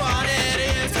just wanted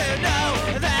you to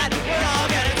know that we're all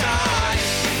gonna die.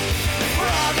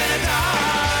 We're all gonna die.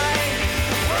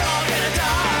 We're all gonna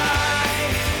die.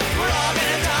 We're all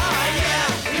gonna die.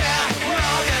 Yeah, we're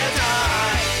all gonna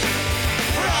die.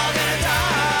 We're all gonna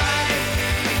die.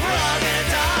 We're all gonna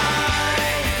die.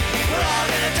 We're all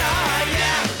gonna die.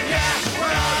 Yeah,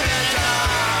 we're all gonna die.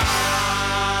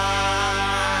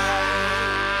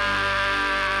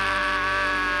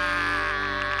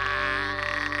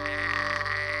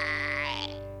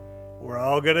 We're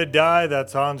All Gonna Die.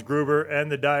 That's Hans Gruber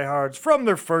and the Diehards from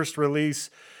their first release.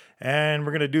 And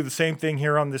we're going to do the same thing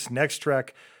here on this next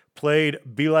track. Played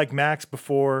Be Like Max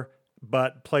before,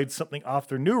 but played something off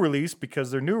their new release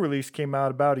because their new release came out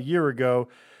about a year ago.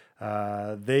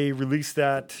 They released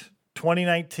that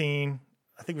 2019.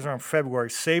 I think it was around February.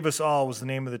 Save Us All was the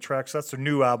name of the track. So that's their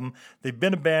new album. They've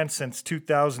been a band since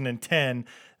 2010.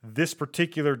 This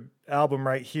particular album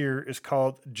right here is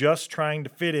called Just Trying to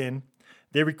Fit In.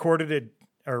 They recorded it,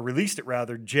 or released it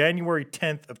rather, January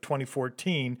 10th of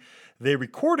 2014. They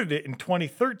recorded it in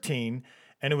 2013,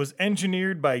 and it was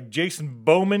engineered by Jason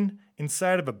Bowman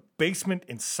inside of a basement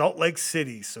in Salt Lake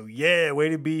City. So yeah, way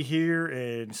to be here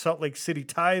in Salt Lake City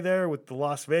tie there with the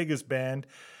Las Vegas band.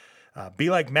 Be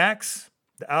Like Max.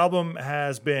 The album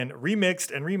has been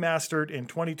remixed and remastered in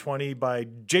 2020 by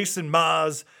Jason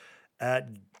Maz at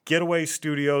Getaway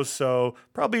Studios. So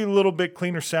probably a little bit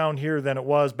cleaner sound here than it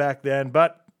was back then,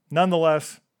 but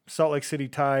nonetheless, Salt Lake City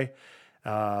tie.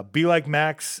 Be Like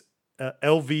Max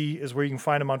LV is where you can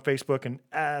find them on Facebook, and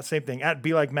same thing at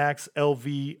Be Like Max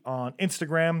LV on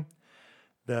Instagram.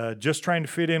 The Just Trying to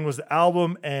Fit In was the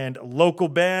album, and local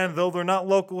band, though they're not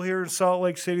local here in Salt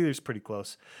Lake City, they're pretty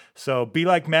close. So Be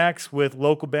Like Max with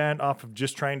local band off of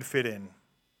Just Trying to Fit In.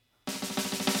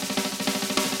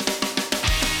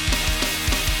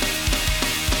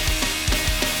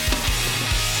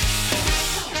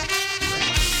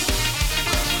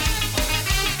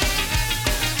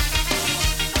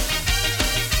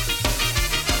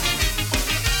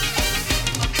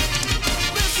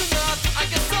 Listen up, I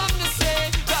got something to say.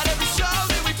 About every show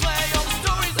that we play, all the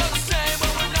stories are the same.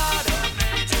 When we're not a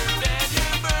major band,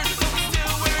 you're but we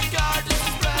still work hard to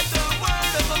spread the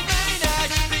word of a main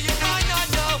act that you might not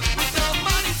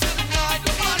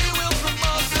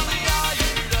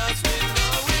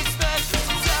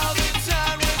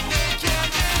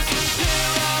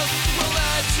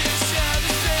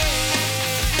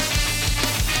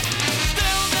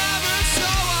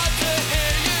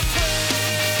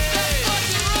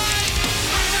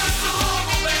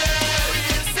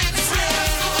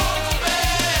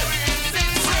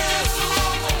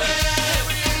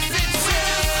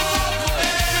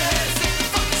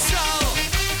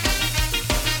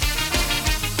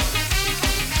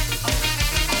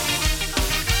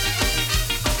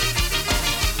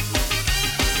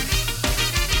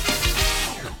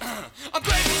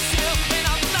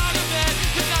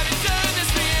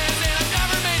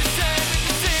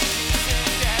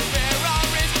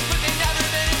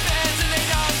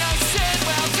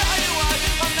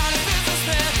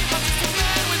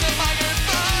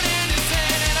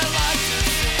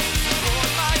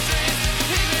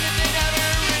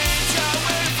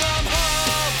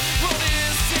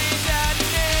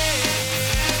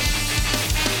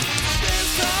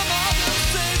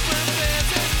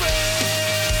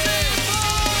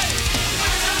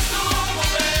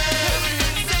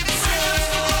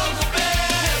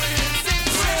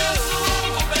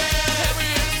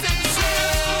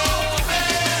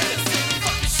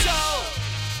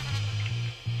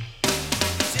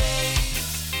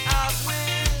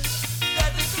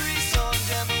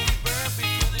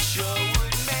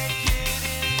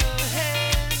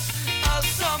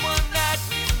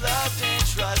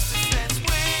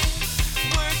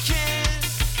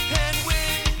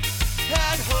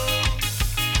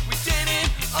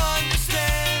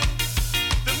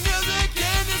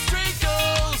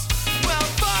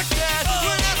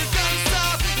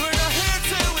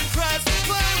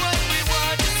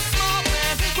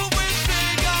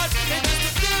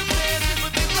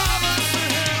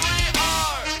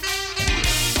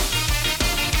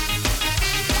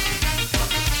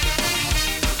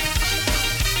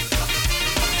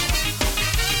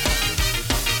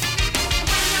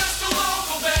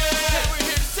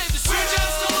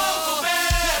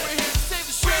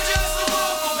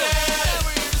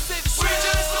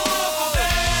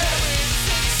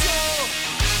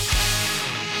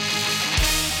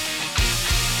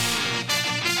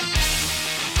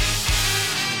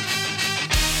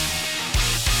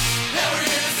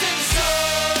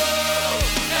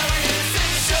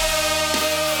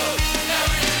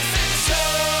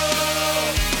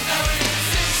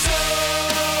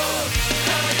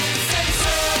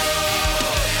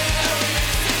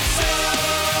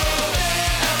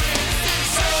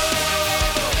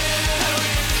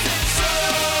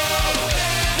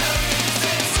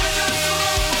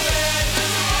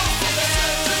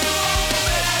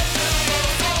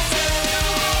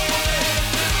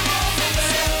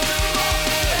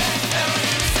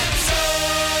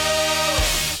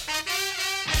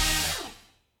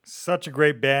Such a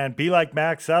great band. Be Like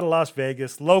Max out of Las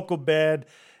Vegas, local band,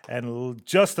 and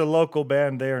just a local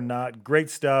band. They are not. Great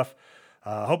stuff.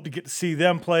 Hope to get to see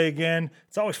them play again.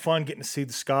 It's always fun getting to see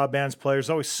the ska bands play. There's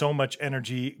always so much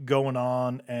energy going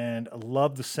on, and I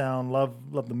love the sound,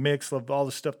 love the mix, love all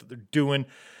the stuff that they're doing.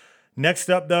 Next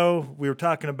up, though, we were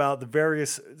talking about the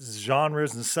various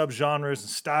genres and subgenres and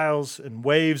styles and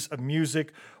waves of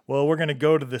music. Well, we're going to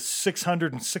go to the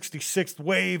 666th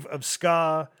wave of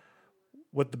ska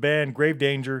with the band Grave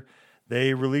Danger.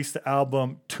 They released the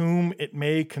album Tomb It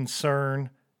May Concern.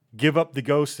 Give Up the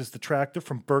Ghost is the track. They're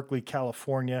from Berkeley,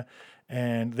 California,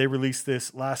 and they released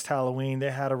this last Halloween.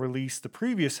 They had a release the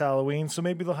previous Halloween, so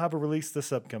maybe they'll have a release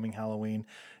this upcoming Halloween.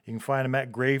 You can find them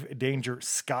at Grave Danger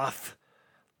Skath.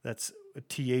 That's a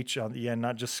TH on the end,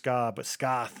 not just ska, but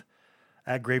Skath,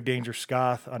 at Grave Danger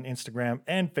Skath on Instagram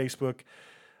and Facebook.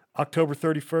 October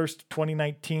 31st,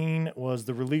 2019 was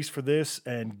the release for this,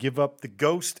 and Give Up the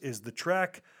Ghost is the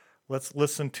track. Let's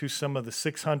listen to some of the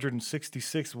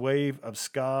 666th wave of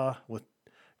ska with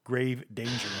Grave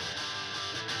Danger.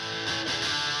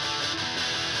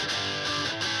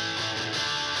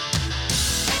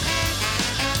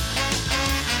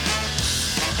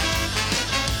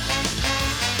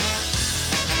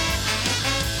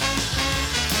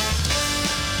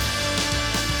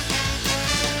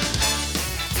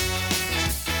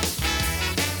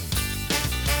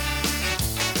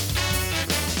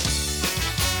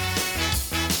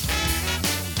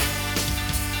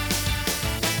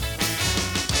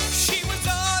 She was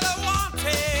all I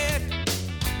wanted.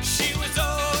 She was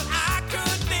all I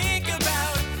could think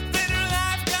about. Then her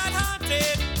life got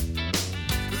haunted.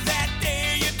 That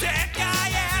day your dead guy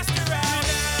asked her out.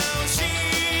 Now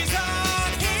she's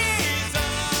on his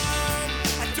arm.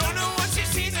 I don't know what she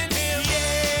sees in him.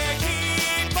 Yeah,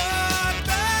 he bought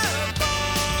the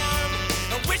farm.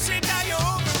 I wish it die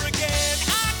over again.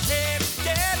 I can't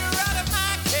get her out of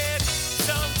my head.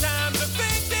 Sometimes I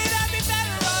think that I'd be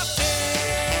better off dead.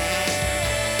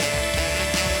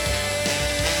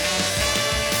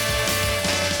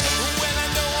 Well, I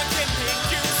know I can make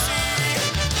you see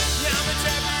how much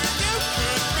happier you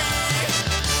could be.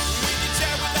 We can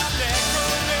chat without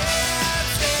necromancy.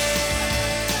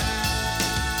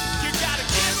 You gotta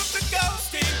give up the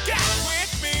ghost and get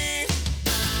with me.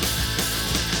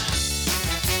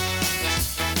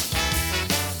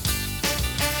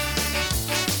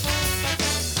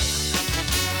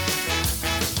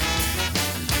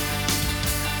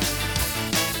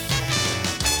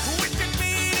 We could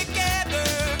be together.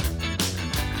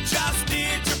 Just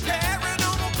need your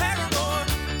paranormal paramour.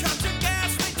 Cut your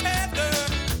ghastly tether.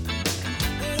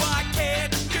 Why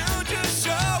can't you just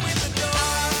show in the door?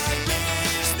 I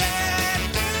wish that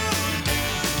you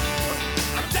knew.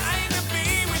 I'm dying to be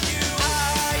with you.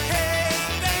 I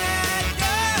hate that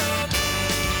you're blue.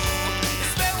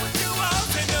 It's never too old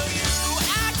to know you.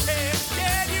 I can't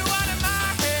get you out of my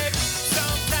head.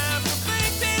 Sometimes I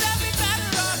think that I'd be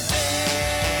better off dead.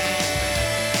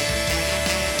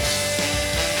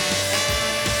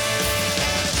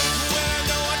 Well, I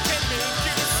know I can make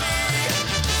you see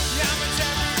how much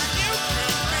happier you could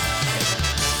be.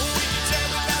 We can chat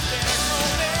without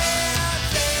necromancy.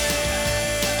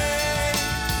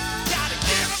 Gotta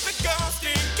give up the ghost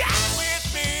and get with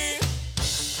me.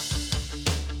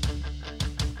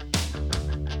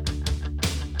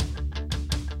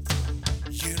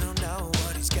 You don't know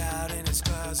what he's got in his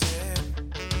closet.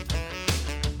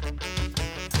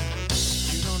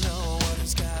 You don't know what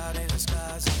he's got in his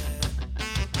closet.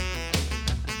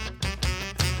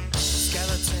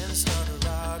 Skeletons stuck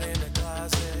around in the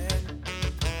closet.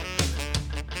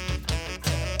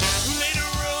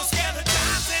 Literal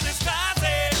skeletons in his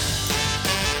closet.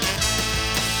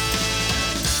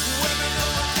 Well, I know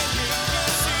I can make you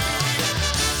see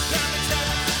how much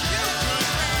happier you could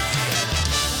be.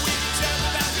 We can chat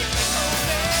without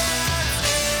necromancy.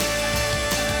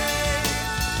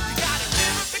 You gotta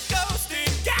give up the ghost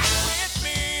and get with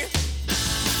me.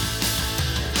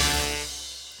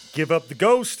 Give Up the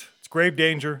Ghost. It's Grave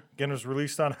Danger. Again, it was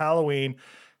released on Halloween.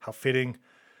 How fitting.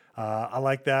 I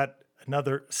like that.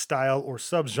 Another style or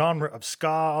subgenre of ska,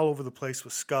 all over the place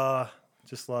with ska.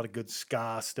 Just a lot of good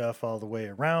ska stuff all the way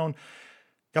around.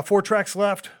 Got 4 tracks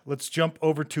left. Let's jump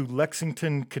over to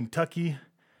Lexington, Kentucky.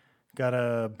 Got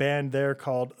a band there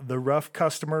called The Rough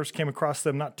Customers. Came across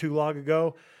them not too long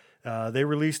ago. They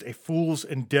released a Fool's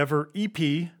Endeavor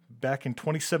EP back in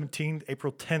 2017,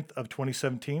 April 10th of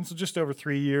 2017. So just over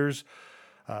 3 years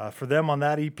for them on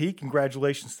that EP.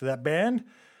 Congratulations to that band.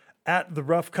 At The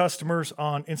Rough Customers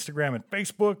on Instagram and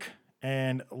Facebook.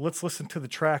 And let's listen to the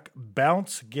track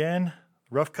Bounce again.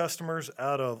 Rough Customers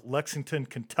out of Lexington,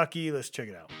 Kentucky. Let's check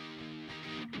it out.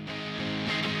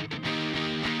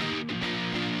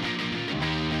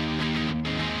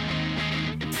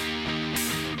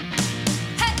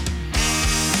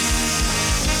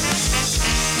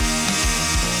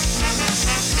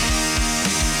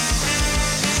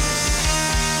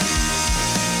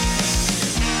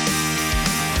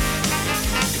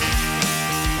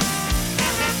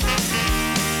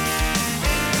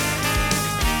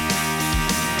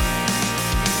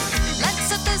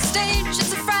 stage.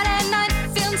 It's a Friday night,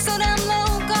 feeling so damn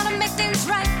low. Gotta make things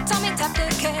right. Tommy tapped the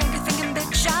keg, you're thinking,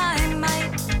 bitch, I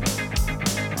might.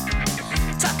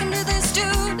 Talking to this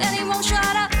dude, and he won't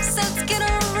shut up. Says, get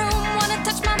a room, wanna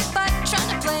touch my butt. Trying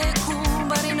to play it cool,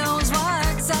 but he knows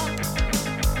what's up.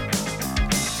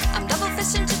 I'm double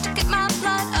fisting just to get my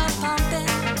blood up pumping.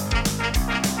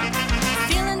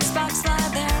 Feeling sparks fly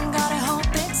there, and gotta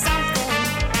hope it's something.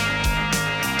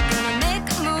 Gonna make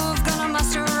a move, gonna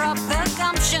muster up the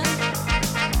gumption.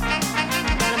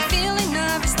 But I'm feeling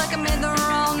nervous like I made the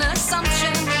wrong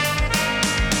assumption.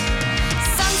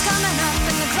 Sun's coming up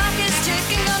and the clock is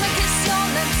ticking. Gonna kiss your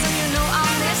lips and you know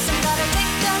I'll miss. I'm gotta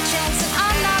take the chance and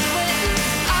I'm not quitting.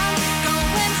 I'm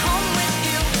going home with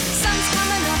you. Sun's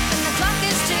coming up and the clock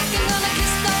is ticking. Gonna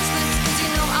kiss those lips 'cause you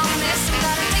know I'll miss. I'm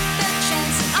gotta take the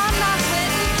chance and I'm not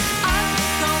quitting. I'm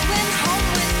going home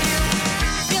with you.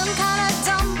 Feeling kinda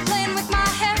dumb, playing with my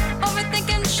hair,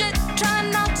 overthinking shit, trying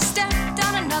not to stare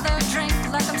down another drink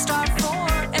like I'm starved for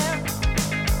air.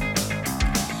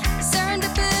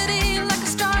 Serendipity like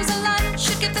the stars align.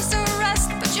 Should give this a rest,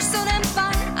 but you're so damn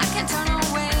fine. I can't turn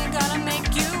away, gotta make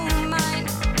you mine.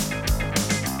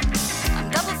 I'm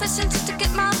double fisting just to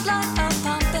get my blood up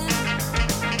pumping.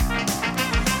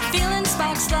 Feeling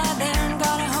sparks fly there and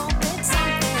gotta hope it's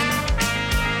something.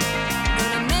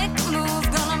 Gonna make a move,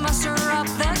 gonna muster up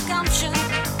the gumption.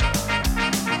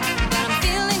 But I'm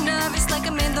feeling nervous like I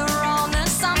made the wrong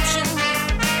assumption.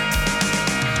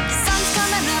 Sun's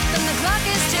coming up and the clock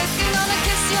is ticking. Gonna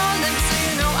kiss your lips so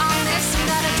you know I'll miss. I'm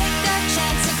gotta take that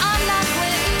chance and I'm not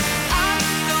quitting. I'm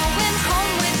going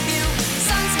home with you.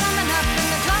 Sun's coming up and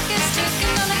the clock is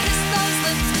ticking. Gonna kiss those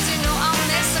lips 'cause you know I'll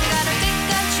miss. I'm gotta take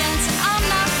that chance and I'm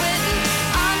not quitting.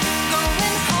 I'm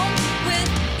going home with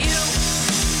you.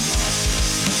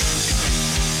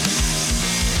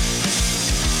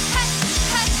 Hey,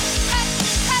 hey, hey,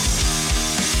 hey.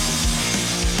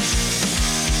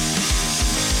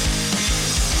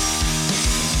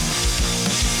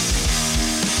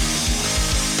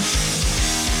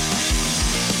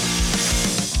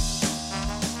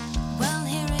 Well,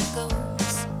 here it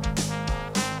goes.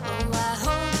 Oh, I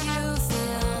hope you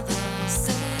feel the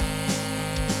same.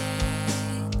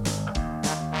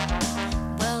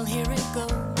 Well, here it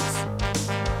goes.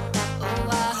 Oh,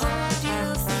 I hope you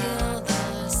feel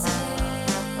the same.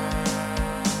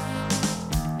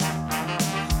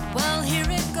 Well, here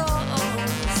it goes.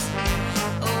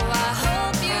 Oh, I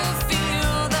hope you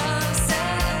feel the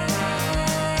same.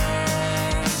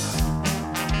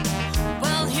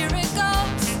 Well, here it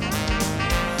goes.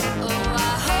 Oh,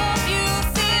 I hope you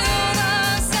feel the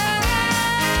same.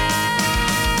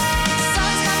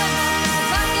 Sun's coming up, the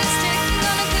clock is ticking.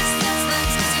 Gonna kiss those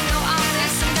lips 'cause you know I'll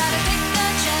miss. I'm gotta take the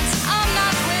chance, I'm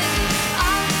not quitting.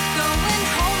 I'm going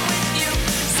home with you.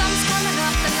 Sun's coming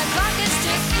up and the clock is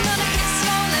ticking. Gonna kiss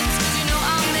your lips 'cause you know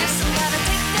I'll miss. I'm gotta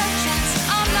take the chance,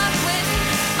 I'm not quitting.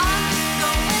 I'm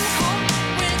going home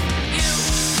with you.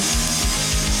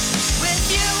 With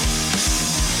you.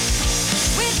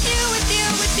 With you, with you,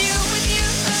 with you, with you.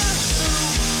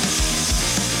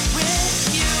 With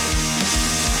you.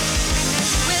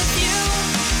 With you.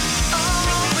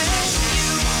 Oh, with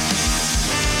you.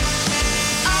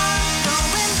 I'm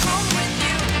going home with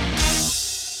you.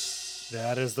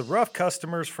 That is the Rough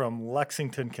Customers from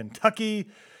Lexington, Kentucky.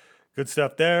 Good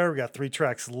stuff there. We got 3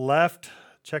 tracks left.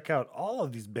 Check out all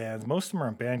of these bands. Most of them are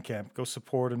on Bandcamp. Go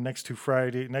support them. Next two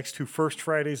first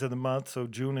Fridays of the month. So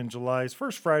June and July's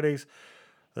first Fridays,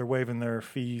 they're waiving their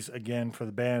fees again for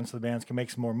the band, so the bands can make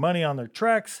some more money on their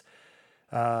tracks.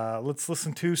 Let's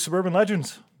listen to Suburban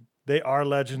Legends. They are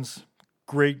legends.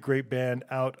 Great, great band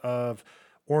out of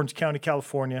Orange County,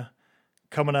 California.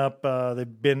 Coming up,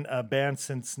 they've been a band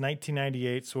since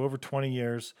 1998, so over 20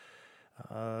 years.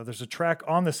 There's a track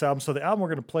on this album. So the album we're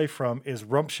going to play from is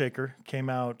Rump Shaker. Came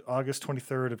out August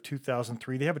 23rd of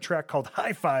 2003. They have a track called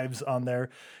High Fives on there,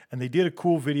 and they did a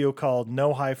cool video called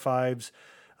No High Fives,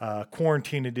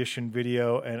 quarantine edition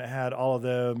video, and it had all of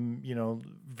them,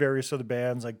 various other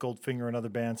bands like Goldfinger and other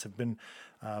bands have been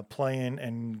playing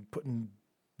and putting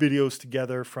videos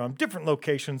together from different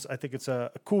locations. I think it's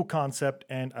a cool concept,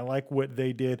 and I like what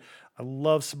they did. I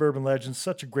love Suburban Legends.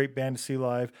 Such a great band to see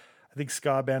live. I think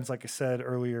ska bands, like I said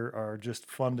earlier, are just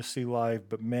fun to see live.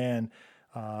 But man,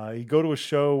 you go to a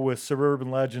show with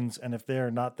Suburban Legends, and if they are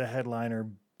not the headliner,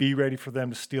 be ready for them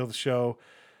to steal the show.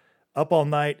 Up All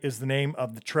Night is the name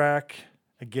of the track.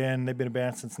 Again, they've been a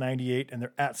band since 98, and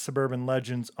they're at Suburban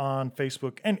Legends on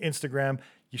Facebook and Instagram.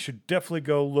 You should definitely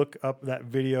go look up that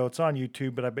video. It's on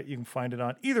YouTube, but I bet you can find it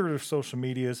on either of their social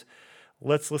medias.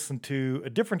 Let's listen to a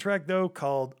different track, though,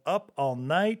 called Up All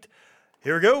Night.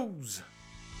 Here it goes.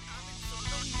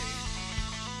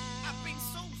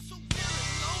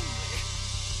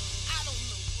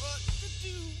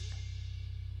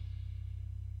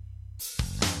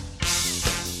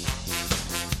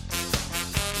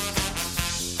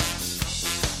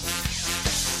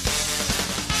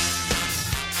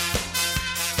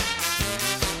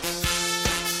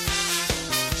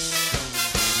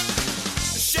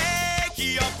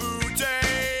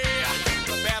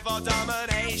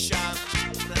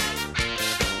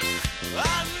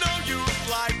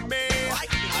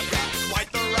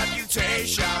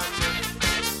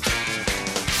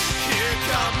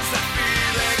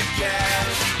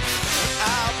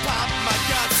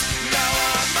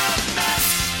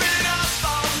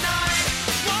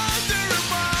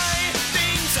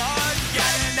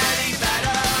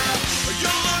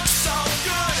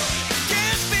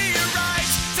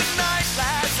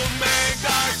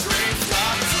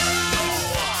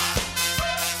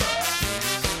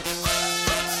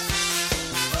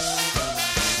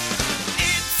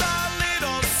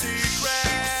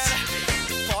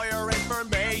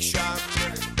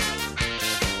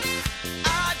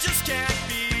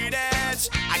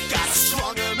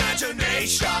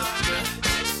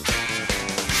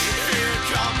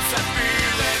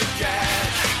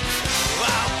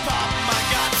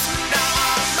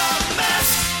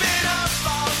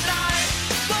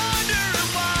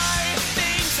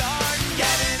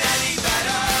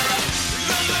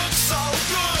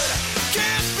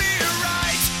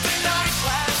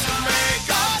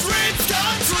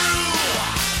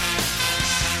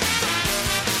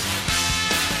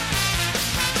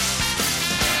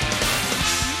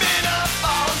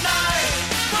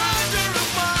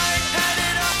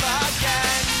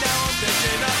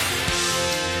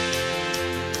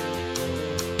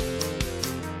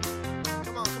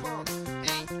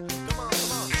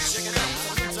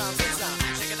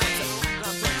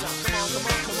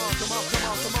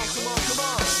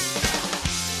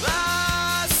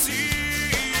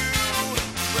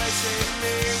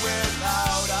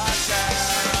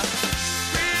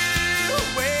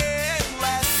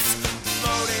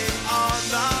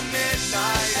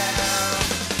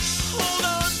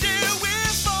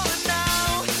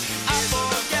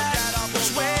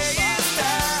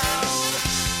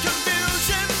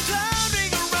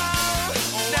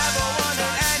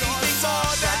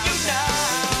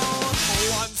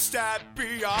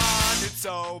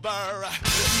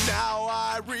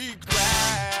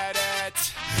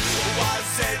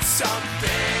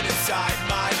 something inside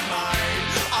my mind.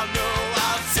 I know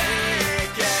I'll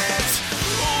take it.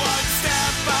 One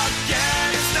step again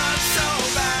is not so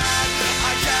bad.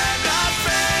 I cannot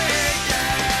fake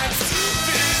it.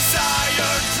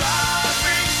 Desire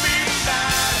driving me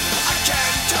mad. I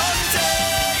can't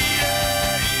contain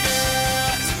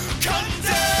it.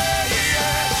 Contain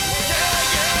it. Yeah,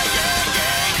 yeah, yeah,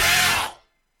 yeah, yeah.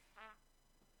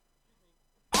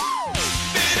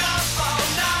 Been up all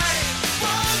night,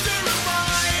 wondering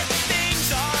why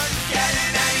things aren't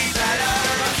getting any better.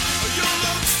 You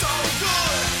look so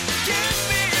good, give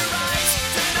me your eyes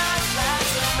tonight.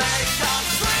 Let's make our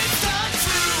dreams come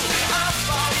true. Up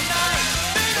all night,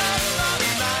 been up all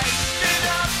night, been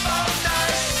up all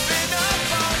night, been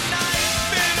up all night,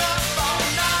 been up all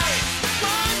night,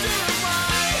 wondering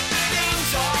why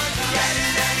things aren't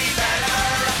getting any better.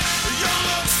 You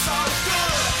look so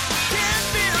good, give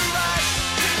me your eyes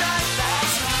tonight.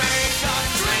 Let's make our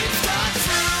dreams come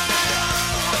true. Let's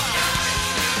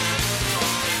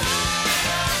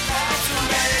make our dreams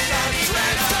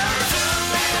come true.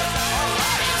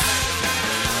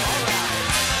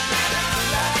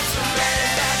 Let's make our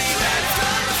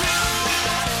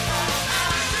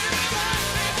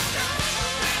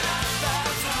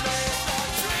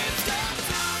dreams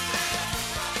come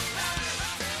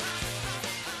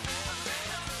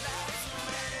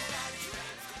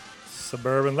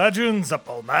Suburban Legends, Up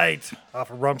All Night,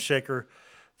 off of Rump Shaker.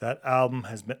 That album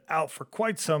has been out for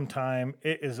quite some time.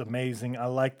 It is amazing. I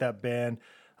like that band.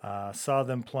 Saw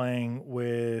them playing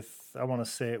with, I want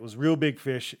to say it was Real Big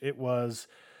Fish. It was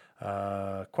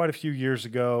quite a few years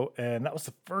ago, and that was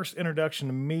the first introduction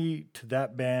to me to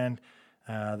that band.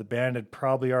 The band had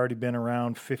probably already been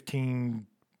around 15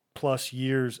 plus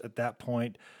years at that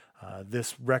point.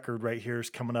 This record right here is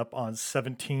coming up on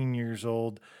 17 years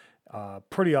old.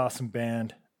 Pretty awesome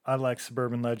band. I like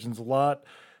Suburban Legends a lot.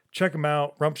 Check them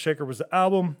out. Rump Shaker was the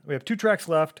album. We have 2 tracks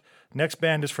left. Next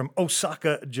band is from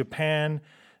Osaka, Japan.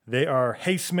 They are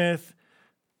Hey Smith.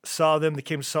 Saw them. They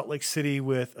came to Salt Lake City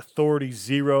with Authority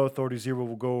Zero. Authority Zero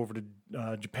will go over to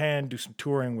Japan, do some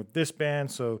touring with this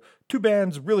band. So 2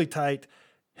 bands really tight.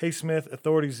 Hey Smith,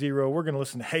 Authority Zero. We're going to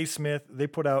listen to Hey Smith. They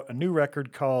put out a new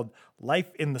record called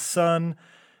Life in the Sun.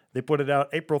 They put it out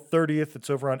April 30th. It's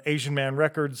over on Asian Man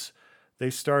Records. They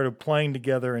started playing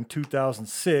together in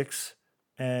 2006.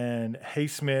 And Hey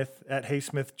Smith at Hey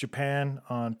Smith Japan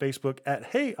on Facebook,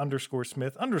 at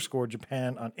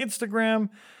Hey_Smith_Japan on Instagram.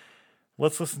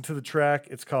 Let's listen to the track.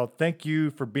 It's called Thank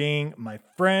You for Being My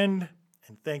Friend.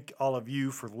 And thank all of you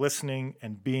for listening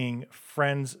and being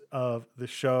friends of the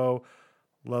show.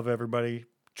 Love everybody.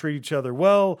 Treat each other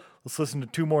well. Let's listen to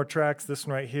 2 more tracks. This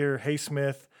one right here, Hey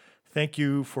Smith, Thank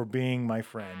You for Being My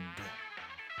Friend.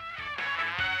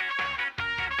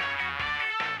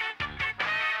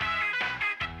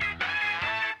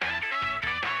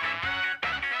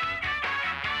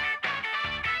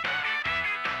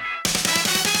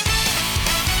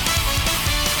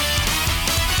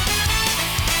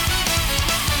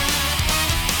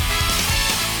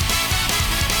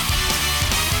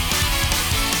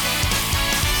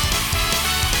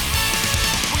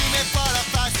 We met for the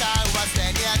first time was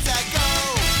 10 years ago.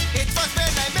 It was when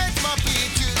I met my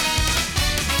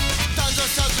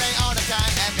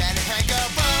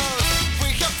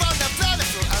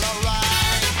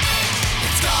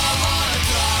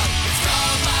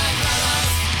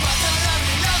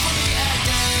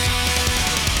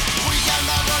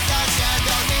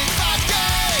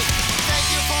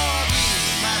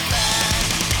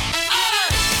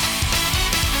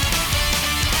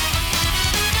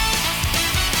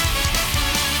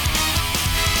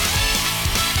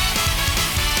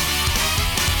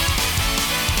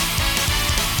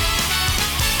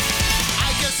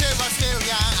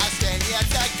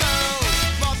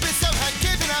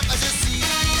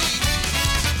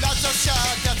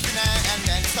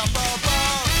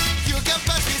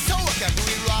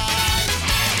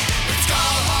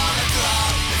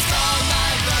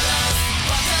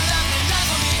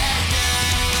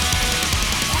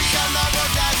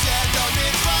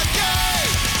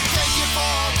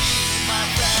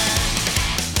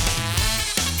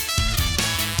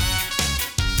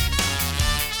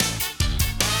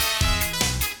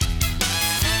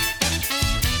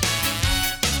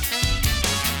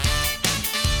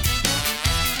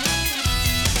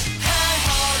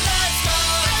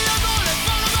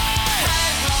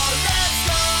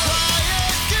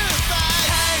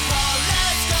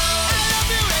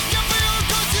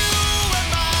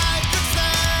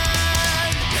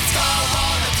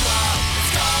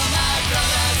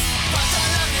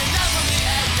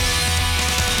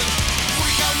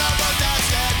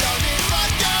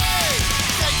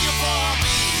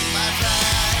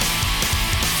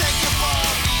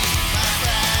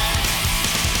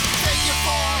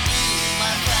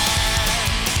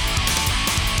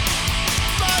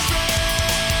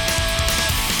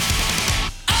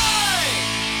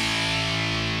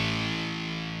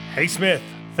Hey Smith,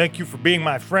 thank you for being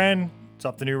my friend. It's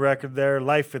off the new record there,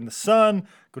 Life in the Sun.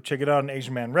 Go check it out on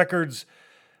Asian Man Records.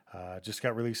 Just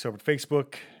got released over to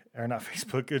Facebook, or not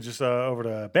Facebook, it's just over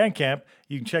to Bandcamp.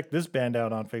 You can check this band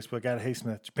out on Facebook at Hey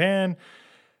Smith Japan.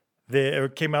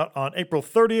 It came out on April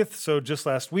 30th, so just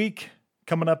last week.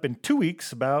 Coming up in 2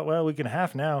 weeks, about, well, a week and a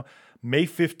half now, May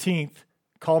 15th,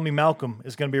 Call Me Malcolm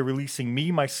is going to be releasing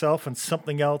Me, Myself, and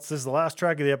Something Else. This is the last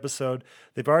track of the episode.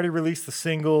 They've already released the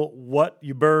single, What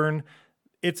You Burn.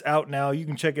 It's out now. You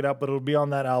can check it out, but it'll be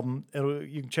on that album.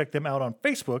 You can check them out on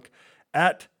Facebook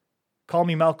at Call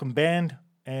Me Malcolm Band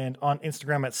and on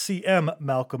Instagram at CM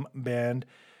Malcolm Band.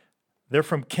 They're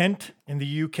from Kent in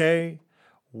the UK.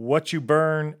 What You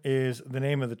Burn is the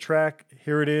name of the track.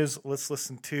 Here it is. Let's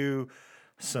listen to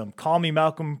some Call Me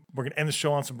Malcolm. We're going to end the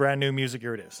show on some brand new music.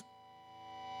 Here it is.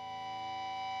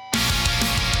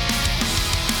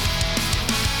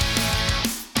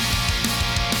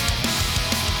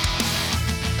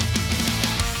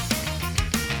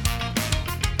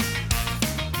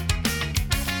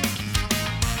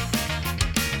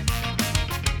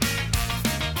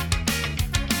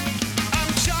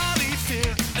 I'm Charlie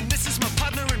Fear, and this is my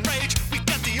partner in rage. We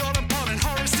got the all important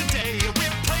horrors today.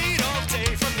 We're played all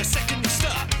day from the second you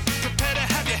start. Prepare to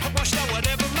have your head washed out,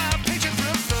 whatever my patron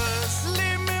prefers.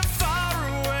 Leave me far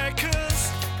away,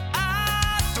 'cause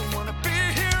I don't wanna be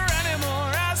here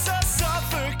anymore as I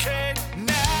suffocate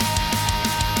now.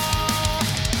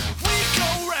 We go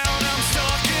round, I'm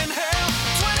stuck in hell.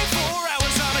 24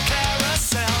 hours on a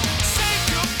carousel. Say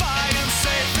goodbye and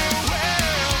say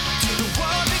farewell to the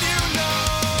world that you know.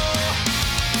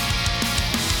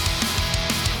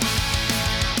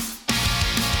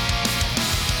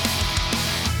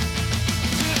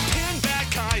 With pin-back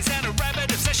eyes and a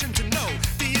rabid obsession to know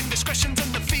the indiscretions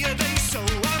and the fear they sow.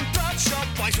 I'm bloodshot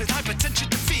wise with hypertension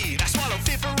to feed. I swallow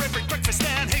fear for every breakfast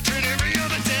and hatred every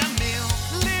other damn meal.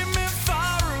 Leave me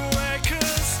far away,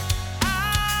 'cause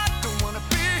I don't wanna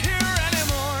be here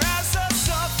anymore as I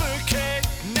suffocate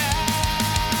now.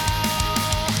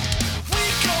 We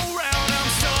go round, I'm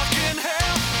stuck in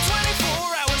hell. 24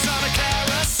 hours on a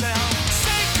carousel.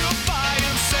 Say goodbye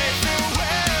and say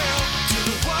farewell to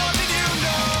the world that you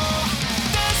know.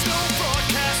 There's no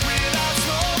broadcast without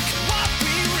smoke. What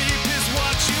we reap is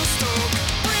what you stoke.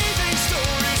 Breathing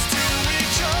stories to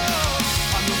each other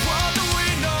on the world that we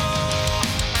know.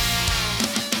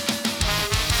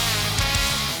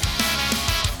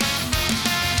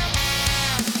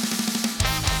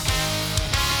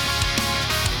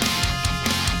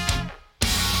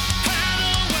 Pan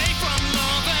away from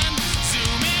love and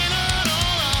zoom in on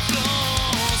all our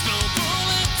flaws. No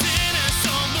bulletin has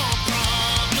solved no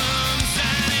problems,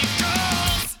 and it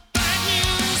goes. Bad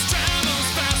news travels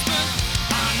fast, but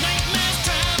our nightmares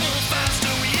travel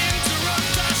faster. We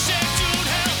interrupt our scheduled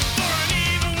hell for an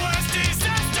even worse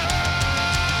disaster.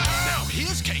 Now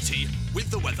here's Katie with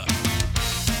the weather.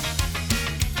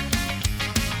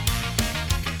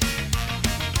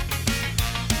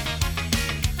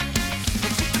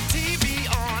 Put the TV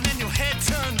on and your head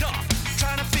turned off.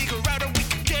 Trying to figure out how we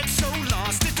could get so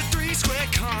lost. It's a 3-square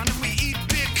con and we eat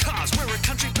big cars. We're a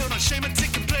country built on shame and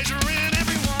taking pleasure in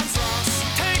everyone's loss.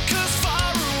 Take us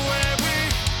far away, we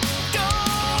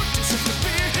don't deserve to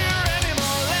be here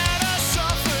anymore. Let us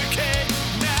suffocate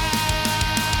now.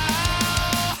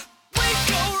 We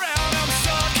go round, I'm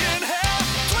stuck in hell.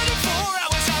 24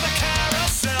 hours on a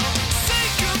carousel. Say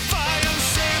goodbye and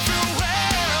say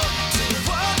farewell to the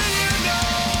world that you know.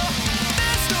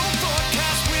 There's no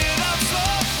broadcast without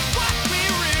smoke. What we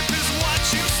reap is what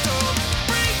you stoke.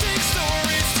 Breathing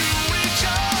stories to each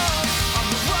other on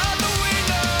the world that we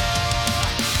know.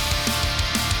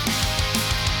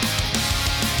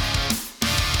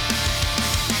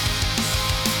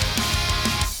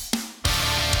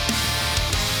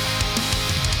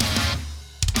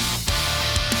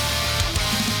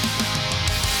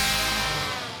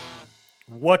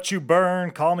 What You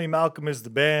Burn, Call Me Malcolm is the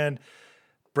band.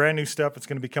 Brand new stuff. It's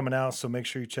going to be coming out, so make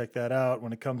sure you check that out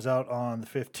when it comes out on the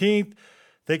 15th.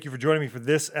 Thank you for joining me for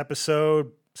this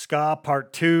episode, Ska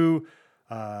Part 2.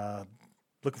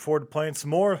 Looking forward to playing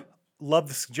some more. Love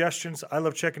the suggestions. I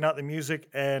love checking out the music,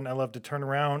 and I love to turn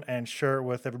around and share it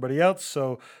with everybody else.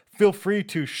 So feel free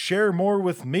to share more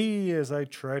with me as I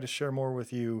try to share more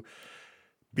with you.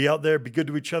 Be out there, be good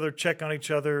to each other, check on each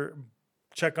other,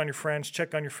 check on your friends,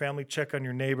 check on your family, check on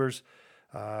your neighbors.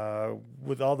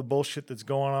 With all the bullshit that's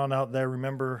going on out there,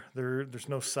 remember, there's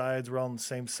no sides. We're all on the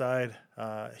same side,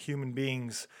 human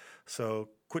beings. So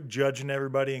quit judging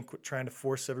everybody and quit trying to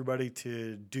force everybody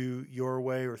to do your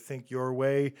way or think your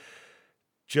way.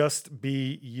 Just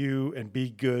be you and be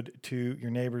good to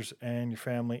your neighbors and your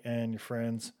family and your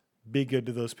friends. Be good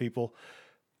to those people.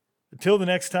 Until the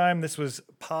next time, this was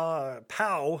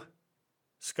Pow,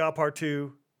 Ska Part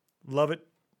 2. Love it.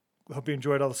 Hope you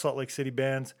enjoyed all the Salt Lake City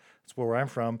bands. That's where I'm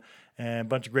from. And a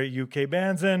bunch of great UK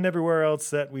bands and everywhere else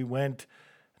that we went.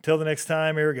 Until the next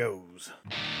time, here it goes.